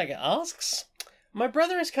 Math Tiger asks, my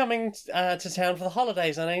brother is coming to town for the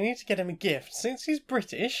holidays and I need to get him a gift. Since he's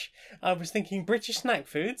British, I was thinking British snack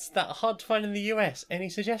foods that are hard to find in the US. Any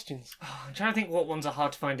suggestions? Oh, I'm trying to think what ones are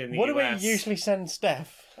hard to find in the US. What do we usually send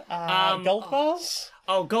Steph? Gold bars?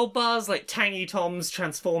 Oh, Gold bars, like Tangy Tom's,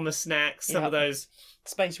 Transformer snacks, some of those.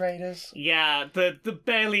 Space Raiders. Yeah, the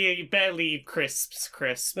barely crisps.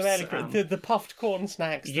 The puffed corn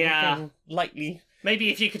snacks. Yeah. Lightly. Maybe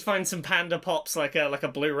if you could find some Panda Pops, like a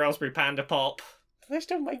blue raspberry Panda Pop. Do they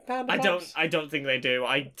still make Panda Pops? I don't think they do.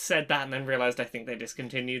 I said that and then realised I think they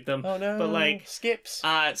discontinued them. Oh no. But like Skips.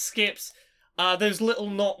 Skips. Those little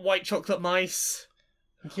not white chocolate mice.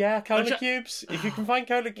 Yeah, Cola Cubes. If you can find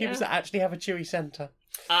Cola Cubes that actually have a chewy centre.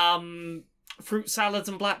 Fruit salads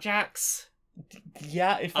and blackjacks.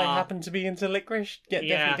 Yeah, if they happen to be into licorice,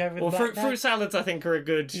 definitely go with that. Fruit salads I think are a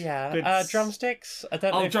good... Yeah. Good... drumsticks. I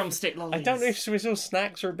don't know. Drumstick lollies. I don't know if Swizzle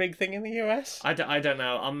snacks are a big thing in the US. I don't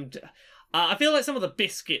know. I feel like some of the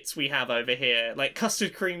biscuits we have over here, like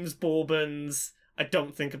custard creams, bourbons, I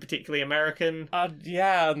don't think are particularly American.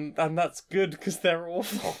 Yeah, and that's good because they're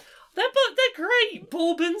awful. They're great.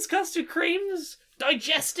 Bourbons, custard creams,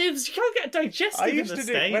 digestives. You can't get a digestive in the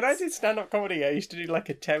States. When I did stand-up comedy, I used to do like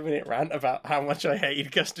a 10-minute rant about how much I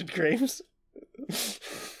hated custard creams.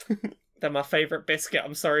 They're my favourite biscuit,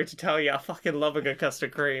 I'm sorry to tell you. I fucking love a good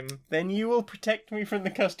custard cream. Then you will protect me from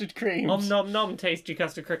the custard creams. Nom nom nom, tasty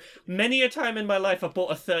custard cream. Many a time in my life I've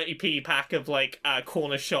bought a 30p pack of like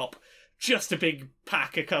corner shop. Just a big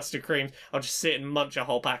pack of custard creams. I'll just sit and munch a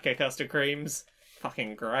whole pack of custard creams.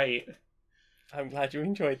 Fucking great. I'm glad you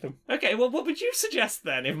enjoyed them. Okay, well, what would you suggest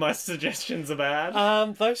then, if my suggestions are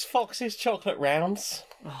bad? Those Fox's chocolate rounds.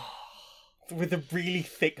 With a really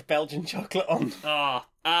thick Belgian chocolate on.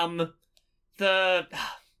 Like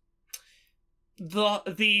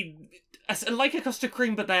a custard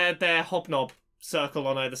cream, but they're hobnob circle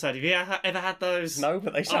on either side. Have you ever had those? No,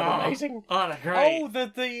 but they sound amazing. Oh, they're great.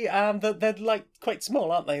 Oh, they're like quite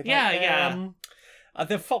small, aren't they? Yeah.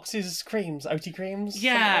 The Fox's creams, OT creams.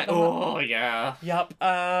 Yeah. Like yeah. Yup.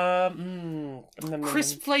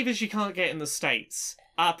 Crisp flavours you can't get in the States.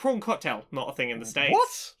 Prawn cocktail, not a thing in the States.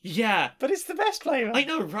 What? Yeah. But it's the best flavour. I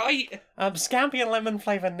know, right? Scampi and lemon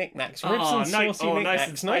flavour knickknacks. Ribs and saucy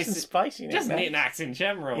knickknacks. Nice and spicy knickknacks. Just knickknacks in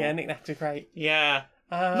general. Yeah, knickknacks are great. Yeah.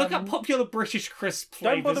 Look at popular British crisp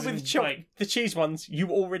flavours. Don't bother with the cheese ones. You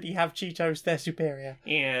already have Cheetos. They're superior.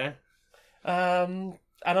 Yeah.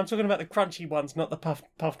 And I'm talking about the crunchy ones, not the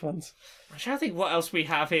puffed ones. I'm trying to think what else we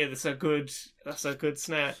have here that's a good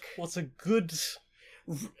snack. What's a good...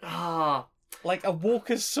 Like a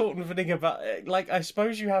Walker's salt and vinegar, but like I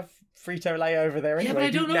suppose you have Frito-Lay over there anyway. Yeah, but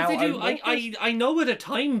I don't know if they do. I know at a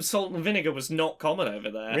time salt and vinegar was not common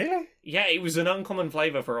over there. Really? Yeah, it was an uncommon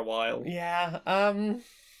flavour for a while. Yeah,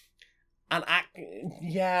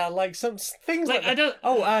 like some things like I don't...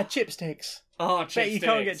 chipsticks. Oh, chipsticks. Bet you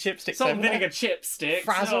can't get chipsticks. Salt and vinegar chipsticks.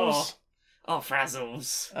 Frazzles. Oh,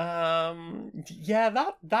 frazzles.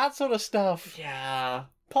 Yeah, that sort of stuff. Yeah.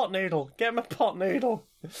 Pot noodle. Get them a pot noodle.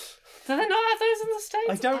 Do they not have those in the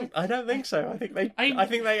States? I don't think so. I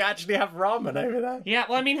think they actually have ramen over there. Yeah,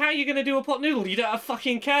 well, I mean, how are you going to do a pot noodle? You don't have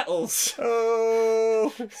fucking kettles.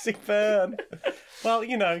 Oh, sick burn. Well,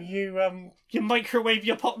 you microwave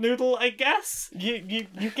your pot noodle, I guess. You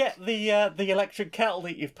get the electric kettle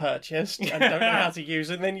that you've purchased and don't know how to use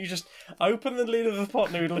it, and then you just open the lid of the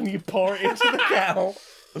pot noodle and you pour it into the kettle.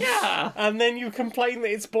 Yeah. And then you complain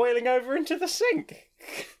that it's boiling over into the sink.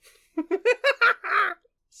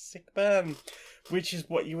 Sick burn. Which is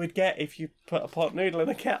what you would get if you put a pot noodle in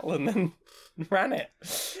a kettle and then ran it.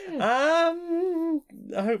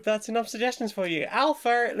 I hope that's enough suggestions for you. Al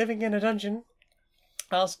Ferret, living in a dungeon,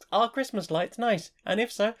 asks, are Christmas lights nice? And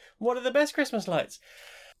if so, what are the best Christmas lights?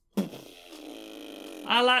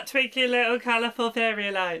 I like twinkly little colourful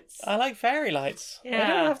fairy lights. I like fairy lights. They Yeah.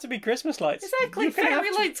 don't have to be Christmas lights. Exactly, You can have fairy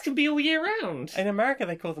to- lights can be all year round. In America,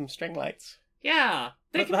 they call them string lights. Yeah,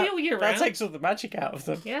 they But can be all year That round. takes all the magic out of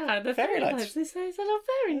them. Yeah, the Fairy fairy lights. lights. They say it's a little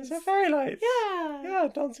fairies. They're fairy lights. Yeah. Yeah,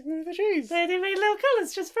 dancing through the trees. They made little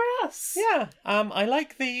colours just for us. Yeah. I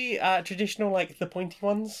like the traditional, like the pointy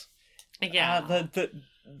ones. Yeah.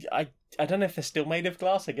 I don't know if they're still made of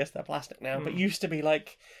glass. I guess they're plastic now, but used to be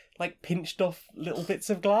like pinched off little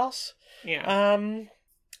bits of glass. Yeah.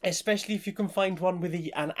 Especially if you can find one with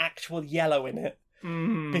an actual yellow in it,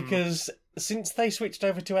 because since they switched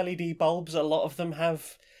over to LED bulbs, a lot of them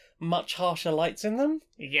have much harsher lights in them,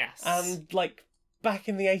 Yes. and like back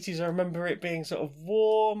in the 80s, I remember it being sort of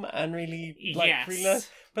warm and really Yes. really nice.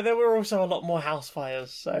 But there were also a lot more house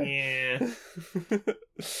fires, so Yeah.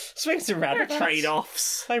 swings and There are roundabouts.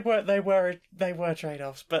 trade-offs. They were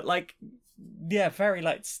trade-offs, but like, yeah, fairy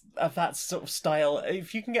lights of that sort of style.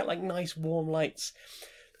 If you can get like nice warm lights,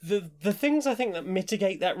 the things I think that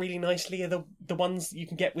mitigate that really nicely are the ones you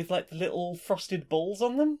can get with like the little frosted balls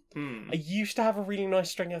on them. I used to have a really nice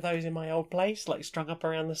string of those in my old place, like strung up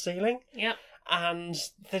around the ceiling, Yep. and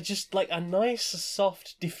they're just like a nice,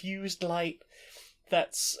 soft, diffused light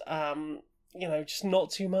that's just not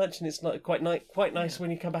too much, and it's not quite nice when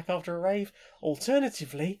you come back after a rave.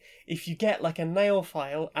 Alternatively, if you get like a nail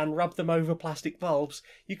file and rub them over plastic bulbs,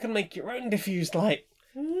 you can make your own diffused light,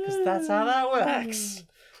 because that's how that works.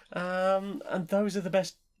 And those are the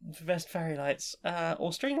best fairy lights,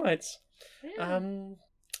 or string lights.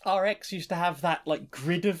 RX used to have that like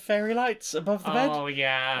grid of fairy lights above the bed. Oh,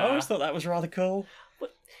 yeah. I always thought that was rather cool.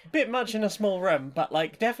 Bit much in a small room, but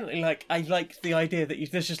like definitely like I liked the idea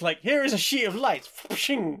that there's just like, here is a sheet of light.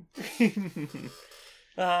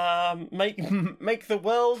 Make the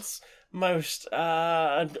world's most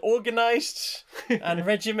organised and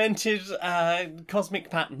regimented cosmic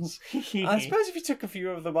patterns. I suppose if you took a few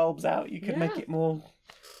of the bulbs out, you could make it more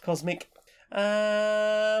cosmic.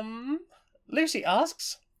 Lucy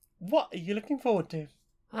asks, what are you looking forward to?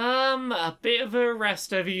 A bit of a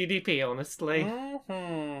rest over UDP, honestly.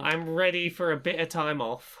 Mm-hmm. I'm ready for a bit of time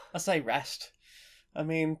off. I say rest. I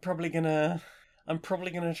mean, I'm probably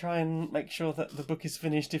gonna try and make sure that the book is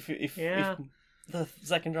finished if the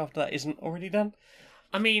second draft of that isn't already done.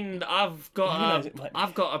 I mean, I've Who knows, got it might be.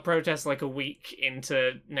 I've got a protest like a week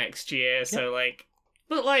into next year, so like,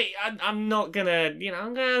 but like, I'm not gonna,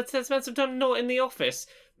 I'm gonna spend some time not in the office.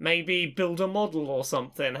 Maybe build a model or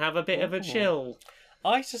something. Have a bit of a chill.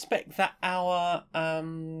 I suspect that our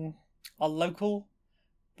local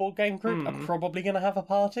board game group are probably going to have a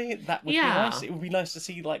party. That would be nice. It would be nice to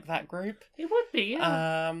see like that group. It would be,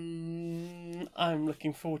 yeah. I'm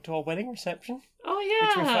looking forward to our wedding reception, Oh yeah,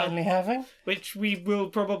 which we're finally having. which we will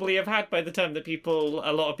probably have had by the time that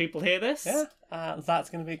a lot of people hear this. Yeah, that's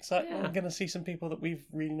going to be exciting. Yeah. We're going to see some people that we've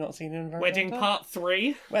really not seen in a very Wedding long time. part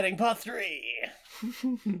 3. Wedding part 3.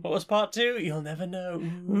 What was part 2? You'll never know.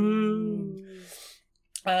 Ooh.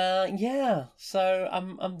 Yeah. So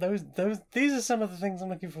these are some of the things I'm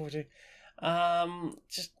looking forward to. I'm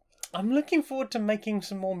looking forward to making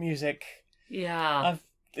some more music. Yeah.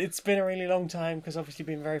 It's been a really long time because obviously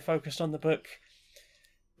been very focused on the book.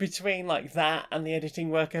 Between like that and the editing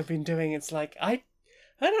work I've been doing, it's like I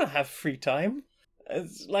don't have free time.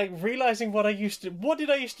 It's like realizing what did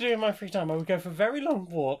I used to do in my free time? I would go for very long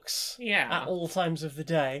walks Yeah. at all times of the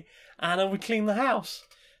day, and I would clean the house.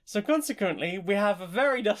 So consequently, we have a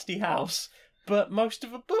very dusty house, but most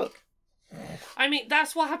of a book. I mean,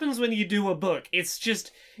 that's what happens when you do a book. It's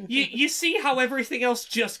just, you see how everything else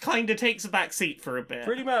just kind of takes a back seat for a bit.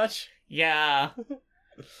 Pretty much. Yeah.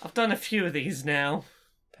 I've done a few of these now.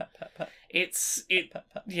 Pat, pat, pat. Pat.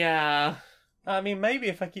 Yeah. I mean, maybe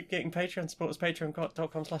if I keep getting Patreon support,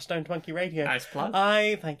 patreon.com/StonedMonkeyRadio. Nice plug.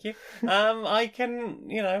 Thank you. I can,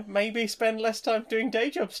 maybe spend less time doing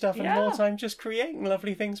day job stuff and more time just creating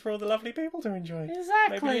lovely things for all the lovely people to enjoy.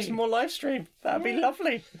 Exactly. Maybe do some more live stream. That'd be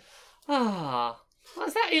lovely. Well,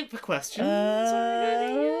 is that it for questions?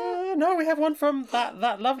 No, we have one from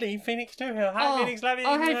that lovely Phoenix too. Hi, Phoenix, love you.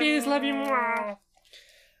 Oh, hey, Phoenix, love you.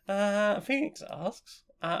 Phoenix asks,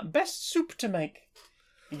 best soup to make.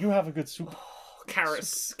 You have a good soup. Carrot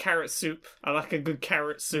soup. I like a good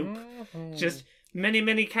carrot soup. Mm-hmm. Just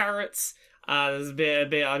many carrots. There's a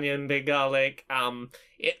bit onion, bit garlic.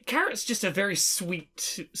 Carrot's just a very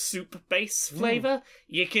sweet soup base flavor.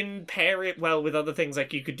 You can pair it well with other things,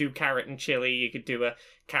 like you could do carrot and chili. You could do a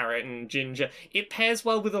carrot and ginger. It pairs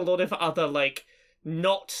well with a lot of other like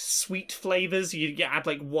not sweet flavors. You add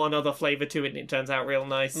like one other flavor to it, and it turns out real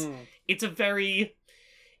nice. It's a very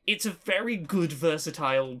good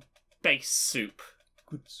versatile base soup.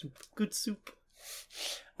 Good soup.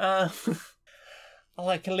 I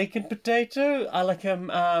like a leek and potato. I like a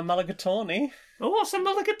mulligatawny. Oh, what's a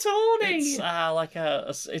mulligatawny?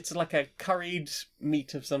 It's like a curried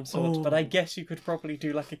meat of some sort. But I guess you could probably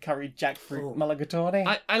do like a curried jackfruit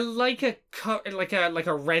mulligatawny. I like a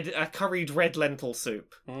curried red lentil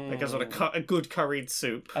soup, like a sort of a good curried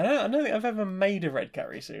soup. I don't think I've ever made a red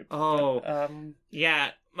curry soup. But,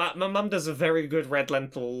 yeah. My mum does a very good red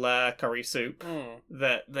lentil curry soup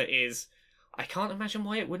that is. I can't imagine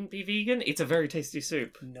why it wouldn't be vegan. It's a very tasty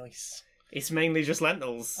soup. Nice. It's mainly just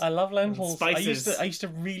lentils. I love lentils. Spices. I used to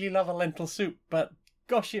really love a lentil soup, but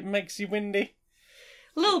gosh, it makes you windy.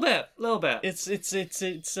 A little bit. It's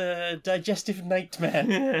a digestive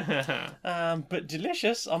nightmare. But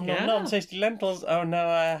delicious. Nom tasty lentils. Oh no,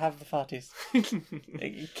 I have the farties.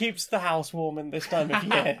 It keeps the house warm in this time of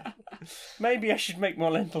year. Maybe I should make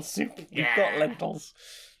more lentil soup. We've got lentils.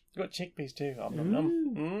 We've got chickpeas too.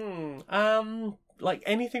 Like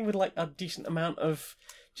anything with like a decent amount of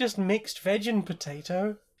just mixed veg and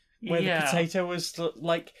potato, where the potato was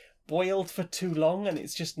like boiled for too long and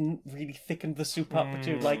it's just really thickened the soup up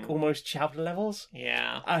to like almost chowder levels.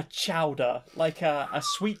 Yeah. A chowder, like a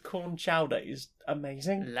sweet corn chowder, is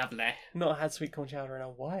amazing. Lovely. Not had sweet corn chowder in a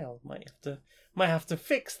while. Might have to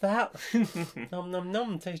fix that. Nom nom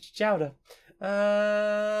nom, tasty chowder.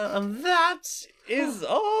 And that is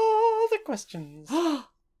all the questions.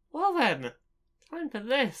 Well then, time for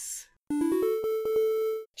this.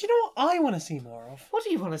 Do you know what I want to see more of? What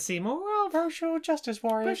do you want to see more of? Social Justice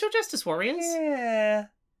Warriors. Social Justice Warriors? Yeah.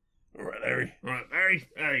 All right, Harry.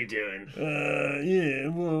 How are you doing? Yeah,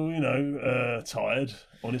 well, tired,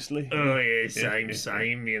 honestly. Oh, yeah,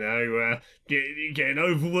 same, you know. Getting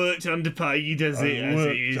overworked, underpaid as it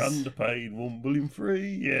is. Underpaid, wobbling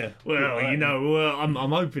free, yeah. Well,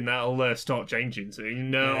 I'm hoping that'll start changing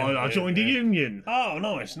soon. I joined a union. Oh,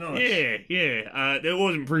 nice. Yeah. There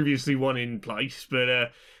wasn't previously one in place,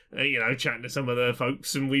 but, chatting to some of the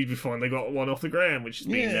folks, and we finally got one off the ground, which has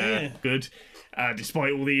been good.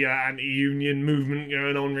 Despite all the anti-union movement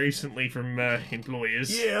going on recently from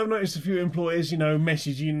employers. Yeah, I've noticed a few employers,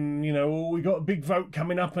 messaging, we got a big vote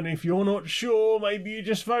coming up, and if you're not sure, maybe you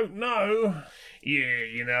just vote no.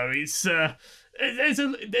 Yeah, it's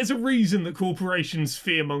there's a reason that corporations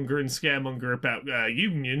fearmonger and scaremonger about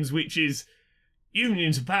unions, which is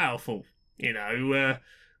unions are powerful.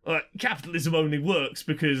 Capitalism only works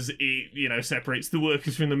because it, separates the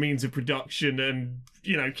workers from the means of production and,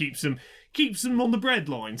 keeps them on the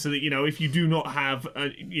breadline so that, if you do not have,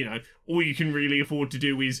 all you can really afford to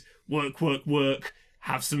do is work,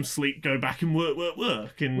 have some sleep, go back and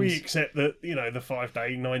work. And we accept that, the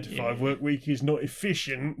 5-day, 9-to-5 work week is not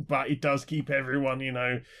efficient, but it does keep everyone,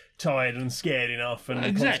 tired and scared enough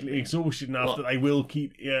and constantly exhausted enough that they will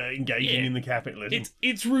keep engaging in the capitalism.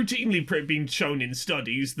 It's routinely been shown in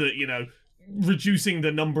studies that, reducing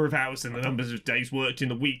the number of hours and the numbers of days worked in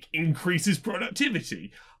the week increases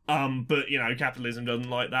productivity. But capitalism doesn't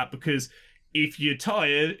like that because if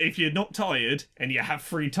you're not tired and you have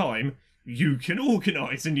free time, you can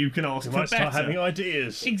organise and you can ask for better. Start having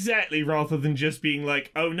ideas. Exactly, rather than just being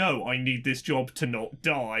like, oh no, I need this job to not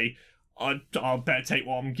die. I'll better take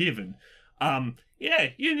what I'm given.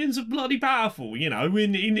 Unions are bloody powerful,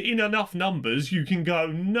 in enough numbers you can go,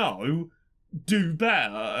 no, do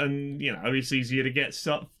better, and, it's easier to get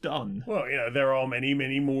stuff done. Well, there are many,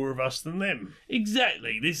 many more of us than them.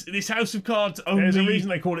 Exactly. This House of Cards only... There's a reason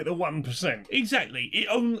they call it the 1%. Exactly.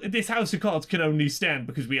 This House of Cards can only stand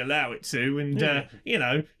because we allow it to, and,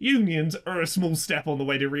 unions are a small step on the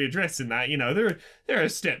way to readdressing that. There are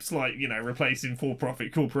steps like, replacing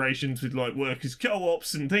for-profit corporations with, like, workers'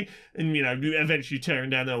 co-ops and things, and, eventually tearing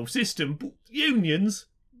down the whole system. But unions,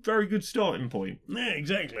 very good starting point. Yeah,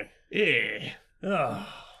 exactly. Yeah.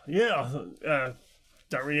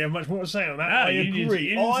 Don't really have much more to say on that. Ah, I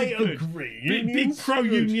agree. I agree. Big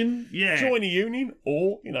pro-union. Yeah. Join a union,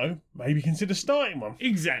 or maybe consider starting one.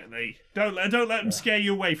 Exactly. Don't let them scare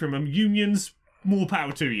you away from them. Unions, more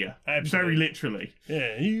power to you. Absolutely. Very literally.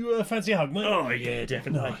 Yeah. You fancy a hug, mate? Oh yeah,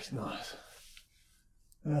 definitely. Nice.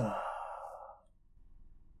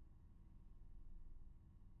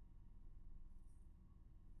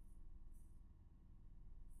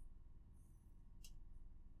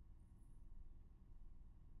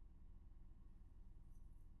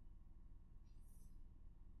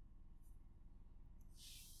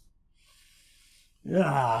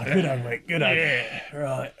 Ah, good on, mate. Good on. Yeah.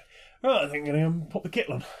 Right. Right, I think I'm going to pop the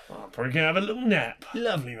kettle on. I'm probably gonna have a little nap.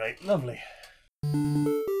 Lovely, mate. Lovely.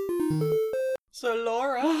 So,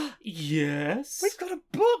 Laura, Yes? we've got a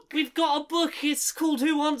book. We've got a book. It's called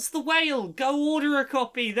Who Wants the Whale? Go order a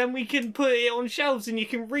copy, then we can put it on shelves and you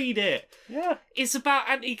can read it. Yeah. It's about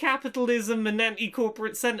anti-capitalism and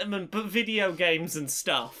anti-corporate sentiment, but video games and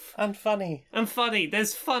stuff. And funny. And funny.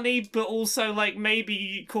 There's funny, but also, like,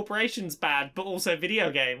 maybe corporations bad, but also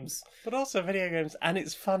video games. But also video games, and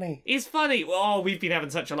it's funny. It's funny. Oh, we've been having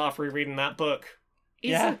such a laugh rereading that book.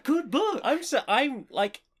 It's Yeah. a good book.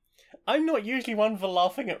 I'm not usually one for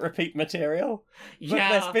laughing at repeat material. But Yeah.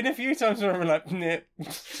 there's been a few times where I'm like, nah.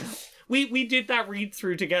 We did that read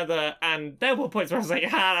through together, and there were points where I was like,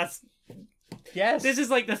 that's... Yes. This is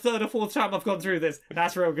like the third or fourth time I've gone through this.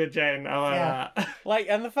 That's real good, Jane. I like that. Like,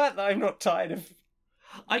 and the fact that I'm not tired of...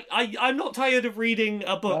 I'm not tired of reading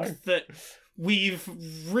a book No. that we've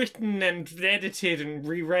written and edited and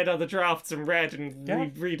reread other drafts and read and Yeah.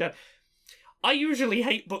 reread. I usually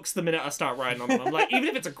hate books the minute I start writing on them. I'm like, even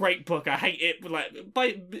if it's a great book, I hate it. Like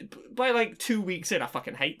by like 2 weeks in, I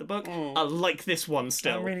fucking hate the book. I like this one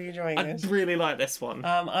still. I'm really enjoying I this. really like this one.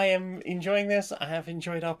 I am enjoying this. I have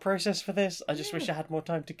enjoyed our process for this. I just wish I had more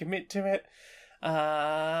time to commit to it.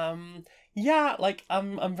 Yeah, like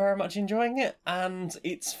I'm very much enjoying it, and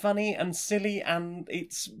it's funny and silly, and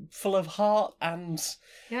it's full of heart and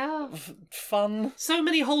Yeah. fun. So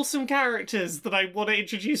many wholesome characters that I want to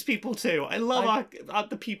introduce people to. I love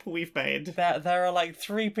the people we've made. There are like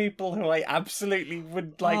 3 people who I absolutely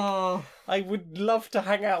would like. Oh. I would love to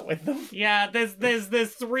hang out with them. Yeah,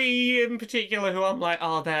 there's 3 in particular who I'm like,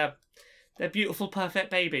 oh, they're beautiful, perfect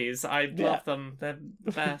babies. I love them. They're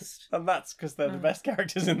the best. And that's because they're the best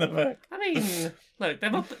characters in the book. I mean, look, they're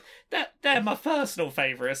my personal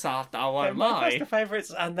favourites. After I They're won't my lie. personal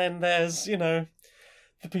favourites, and then there's, the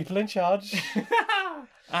people in charge.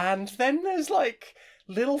 And then there's like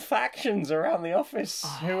little factions around the office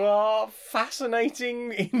who are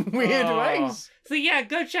fascinating in weird ways. So yeah,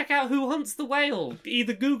 go check out Who Hunts the Whale.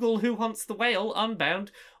 Either Google Who Hunts the Whale, Unbound,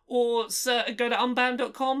 or go to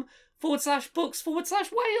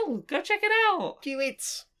unbound.com/books/whale. Go check it out. Do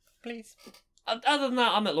it, please. Other than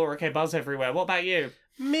that, I'm at Laura K. Buzz everywhere. What about you?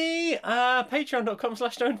 Me,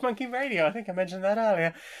 patreon.com/stonedmonkeyradio. I think I mentioned that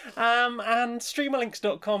earlier. And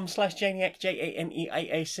streamerlinks.com/Janiac,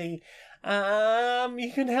 JANEAAC.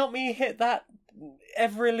 You can help me hit that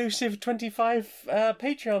ever elusive 25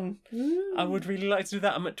 Patreon. I would really like to do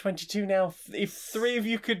that. I'm at 22 now. If 3 of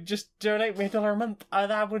you could just donate me $1 a month,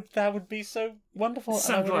 that would be so wonderful.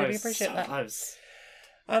 So and I would close. really appreciate so that. close.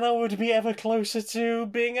 And I would be ever closer to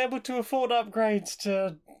being able to afford upgrades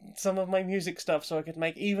to some of my music stuff so I could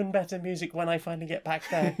make even better music when I finally get back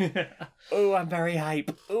there. Oh, I'm very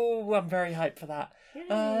hype. Oh, I'm very hype for that.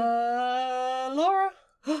 Laura,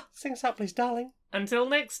 sing us out, please, darling. Until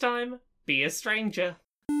next time, be a stranger.